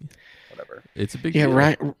 Whatever. It's a big deal.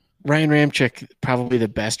 Ryan Ramczyk, probably the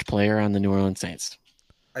best player on the New Orleans Saints.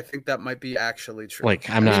 I think that might be actually true. Like,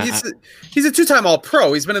 he's a two-time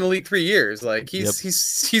All-Pro. He's been in the league 3 years. Like,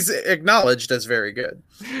 he's acknowledged as very good.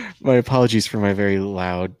 My apologies for my very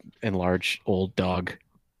loud and large old dog.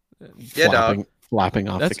 Yeah, dog. Flopping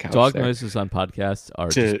off the couch. Dog there. noises on podcasts are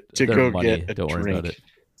to go money. get a Don't worry about it.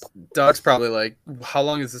 Dog's probably like, how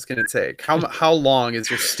long is this going to take? How long is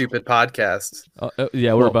your stupid podcast?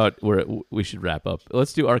 Yeah, we should wrap up.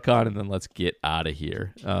 Let's do Archon and then let's get out of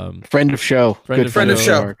here. Friend of show. Friend of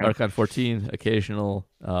show. Archon 14, occasional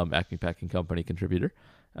Acme Packing Company contributor.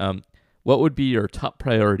 What would be your top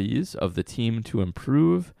priorities of the team to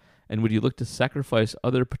improve, and would you look to sacrifice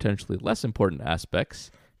other potentially less important aspects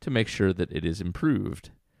to make sure that it is improved?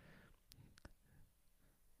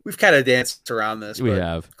 We've kind of danced around this. We but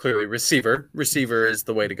have. Clearly, receiver is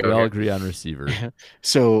the way to go. We all here. agree on receiver.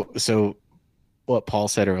 So what Paul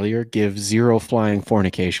said earlier, give zero flying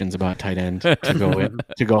fornications about tight end to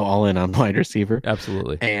go all in on wide receiver.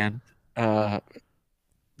 Absolutely. And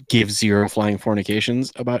give zero flying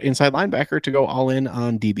fornications about inside linebacker to go all in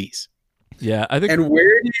on DBs. Yeah, I think. And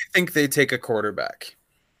where do you think they take a quarterback?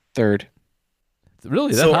 Third.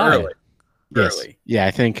 Really, that So high? early. Yes. Early. Yeah,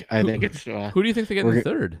 I think it's. Who do you think they get in the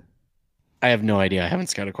third? I have no idea. I haven't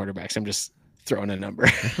scouted quarterbacks. I'm just throwing a number.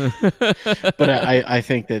 But I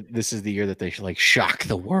think that this is the year that they should shock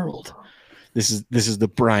the world. This is the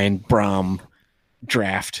Brian Brom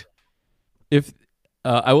draft. If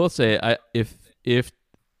I will say, if a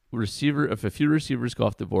few receivers go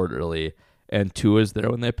off the board early and Tua's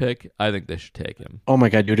there when they pick, I think they should take him. Oh my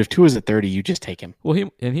god, dude! If Tua's at 30, you just take him. Well,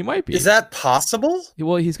 he might be. Is that possible?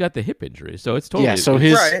 Well, he's got the hip injury, so it's totally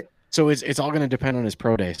So it's all going to depend on his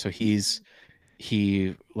pro day. So he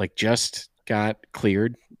just got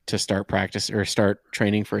cleared to start practice or start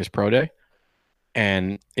training for his pro day,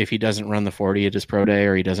 and if he doesn't run the 40 at his pro day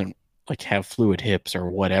or he doesn't have fluid hips or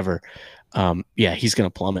whatever, he's going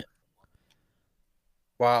to plummet.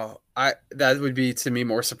 Wow. That would be to me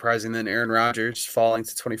more surprising than Aaron Rodgers falling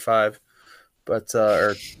to 25, but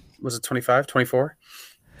or was it 25, 24?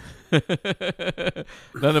 None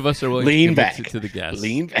of us are willing Lean to back to the guess.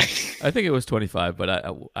 Lean back. I think it was 25, but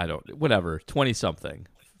I don't. Whatever, 20 something.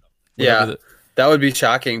 Yeah, that would be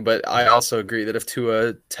shocking. But I also agree that if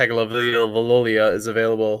Tua Tagovailoa is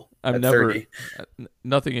available at 30,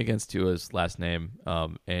 nothing against Tua's last name,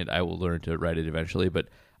 and I will learn to write it eventually. But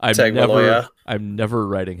I'm never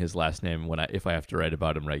writing his last name if I have to write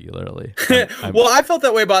about him regularly. Well, I felt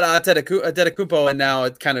that way about Antetokounmpo, and now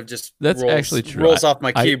it kind of just actually true. Rolls off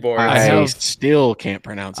my keyboard. I still can't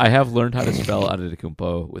pronounce it. I have learned how to spell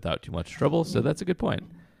Antetokounmpo without too much trouble, so that's a good point.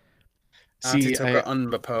 See,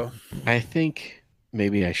 Antetokounmpo. I think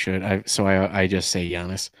maybe I should. I just say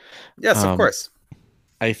Giannis. Yes, of course.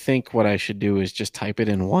 I think what I should do is just type it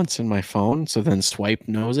in once in my phone, so then Swipe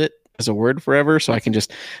knows it. as a word forever, so I can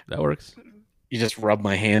just That works. you just rub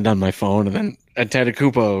my hand on my phone and then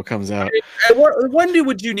Antetokounmpo comes out. When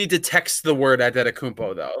would you need to text the word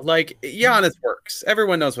Antetokounmpo though? Like Giannis works.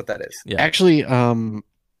 Everyone knows what that is. Yeah. Actually,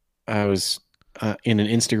 I was in an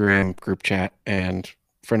Instagram group chat, and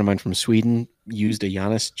a friend of mine from Sweden used a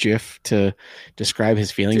Giannis GIF to describe his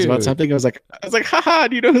feelings about Dude. something. I was like, haha,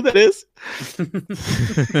 do you know who that is?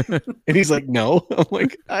 And he's like, no. I'm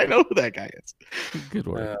like, I know who that guy is. Good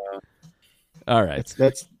work. All right.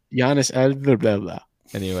 That's Giannis. Blah, blah, blah.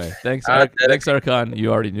 Anyway, thanks, Dedicated. thanks, Archon.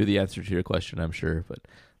 You already knew the answer to your question, I'm sure. But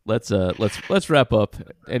let's wrap up.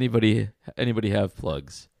 Anybody have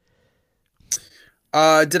plugs?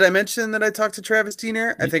 Did I mention that I talked to Travis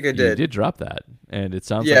Diener? I think I You did. did drop that, and it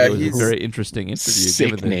sounds Yeah, like it was he's- a very interesting interview. Sick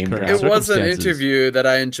Given the name current drop. It was an circumstances. interview that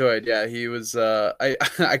I enjoyed. Yeah, he was. I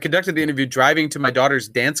I conducted the interview driving to my daughter's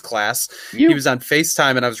dance class. He was on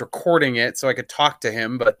FaceTime and I was recording it so I could talk to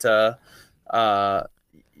him. But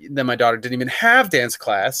then my daughter didn't even have dance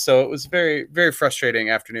class, so it was very very frustrating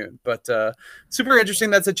afternoon. But super interesting.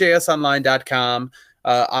 That's at jsonline.com.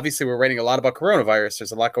 Obviously, we're writing a lot about coronavirus.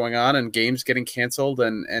 There's a lot going on and games getting canceled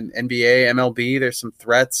and NBA, MLB. There's some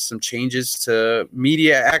threats, some changes to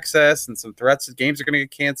media access and some threats that games are going to get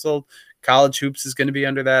canceled. College hoops is going to be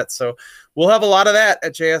under that. So we'll have a lot of that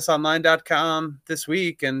at jsonline.com this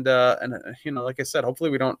week. And like I said, hopefully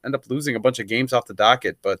we don't end up losing a bunch of games off the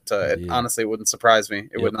docket. But honestly, it wouldn't surprise me.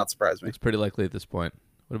 It would not surprise me. It's pretty likely at this point.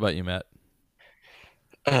 What about you, Matt?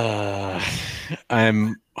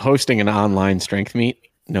 I'm hosting an online strength meet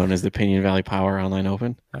known as the Pinion Valley Power Online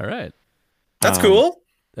Open. All right. That's cool.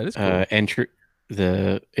 That is cool.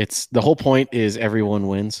 The whole point is everyone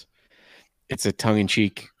wins. It's a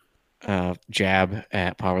tongue-in-cheek jab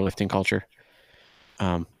at powerlifting culture.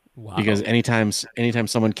 Wow. Because anytime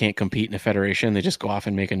someone can't compete in a federation, they just go off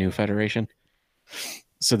and make a new federation.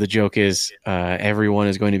 So the joke is everyone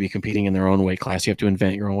is going to be competing in their own weight class. You have to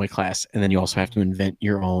invent your own weight class, and then you also have to invent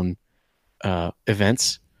your own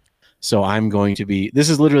events. So this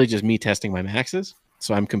is literally just me testing my maxes.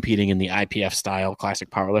 So I'm competing in the IPF style classic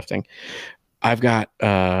powerlifting. I've got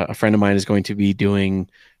a friend of mine is going to be doing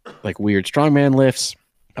like weird strongman lifts.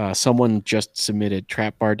 Someone just submitted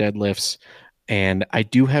trap bar deadlifts. And I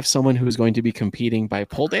do have someone who is going to be competing by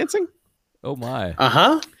pole dancing. Oh my.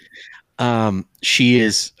 She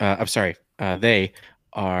is. I'm sorry. They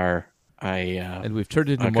are. And we've turned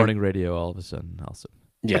into morning radio all of a sudden. Also.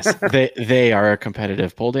 Yes, they are a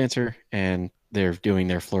competitive pole dancer, and they're doing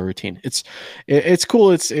their floor routine. It's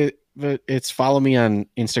cool. It's follow me on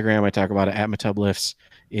Instagram. I talk about it at Matub Lifts.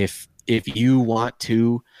 If you want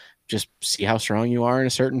to just see how strong you are in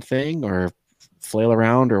a certain thing, or flail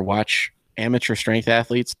around, or watch amateur strength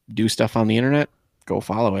athletes do stuff on the internet, go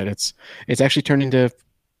follow it. It's actually turned into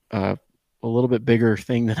a little bit bigger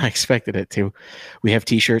thing than I expected it to. We have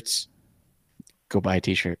t-shirts. Go buy a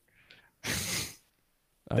t-shirt.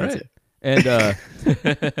 All right. And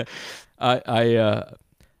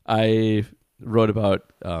I wrote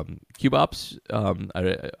about CubeOps.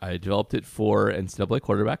 I developed it for NCAA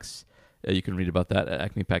quarterbacks. You can read about that at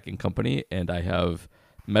Acme Packing Company. And I have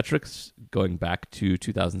metrics going back to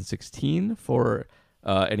 2016 for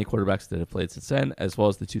any quarterbacks that have played since then, as well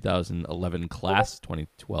as the 2011 class,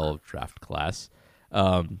 2012 draft class.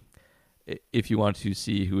 If you want to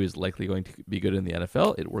see who is likely going to be good in the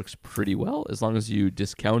NFL, it works pretty well as long as you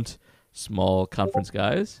discount small conference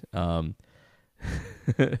guys. So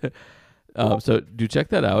do check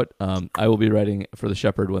that out. I will be writing for the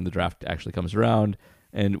Shepherd when the draft actually comes around,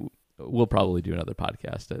 and we'll probably do another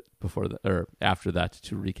podcast after that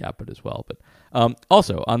to recap it as well. But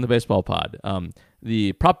also on the baseball pod,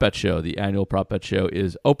 the Prop Bet Show, the annual Prop Bet Show,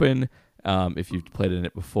 is open. If you've played in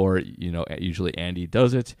it before, usually Andy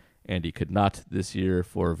does it. Andy could not this year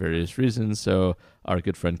for various reasons, so our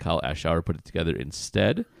good friend Kyle Aschauer put it together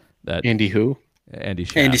instead. Andy who? Andy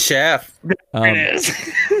Schaff. Andy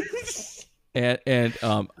Schaff. And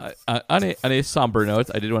on a somber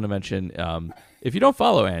note, I did want to mention, if you don't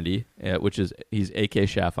follow Andy, which is he's AK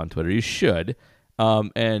Schaff on Twitter, you should.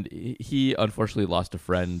 And he unfortunately lost a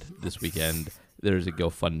friend this weekend. There's a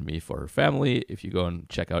GoFundMe for her family. If you go and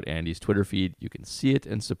check out Andy's Twitter feed, you can see it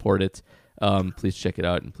and support it. Please check it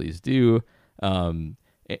out and please do.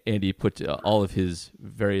 Andy put all of his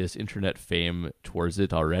various internet fame towards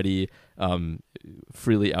it already,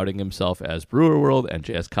 freely outing himself as Brewer World and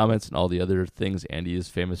JS Comments and all the other things Andy is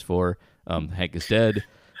famous for. Hank is dead.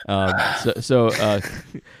 So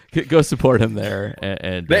go support him there.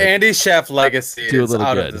 And the Andy Schaff legacy is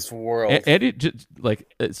out of this world. Andy,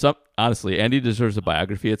 honestly, Andy deserves a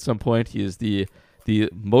biography at some point. He is the the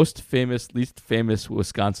most famous, least famous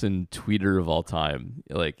Wisconsin tweeter of all time.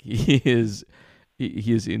 Like he is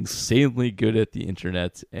insanely good at the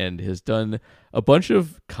internet and has done a bunch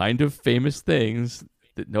of kind of famous things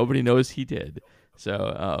that nobody knows he did.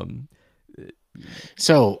 So,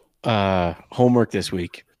 homework this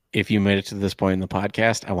week. If you made it to this point in the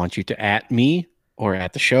podcast, I want you to at me or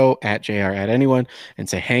at the show, at JR, at anyone, and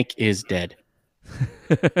say Hank is dead.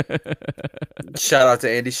 Shout out to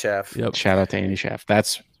Andy Schaff. Yep. Shout out to Andy Schaff.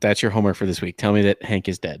 That's your homework for this week. Tell me that Hank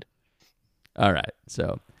is dead. All right.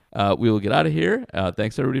 So we will get out of here.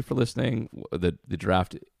 Thanks everybody for listening. The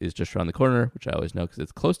draft is just around the corner, which I always know because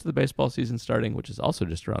it's close to the baseball season starting, which is also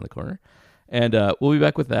just around the corner. And we'll be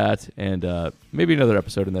back with that and maybe another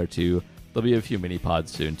episode in there too. There'll be a few mini pods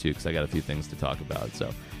soon too because I got a few things to talk about.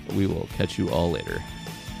 So we will catch you all later.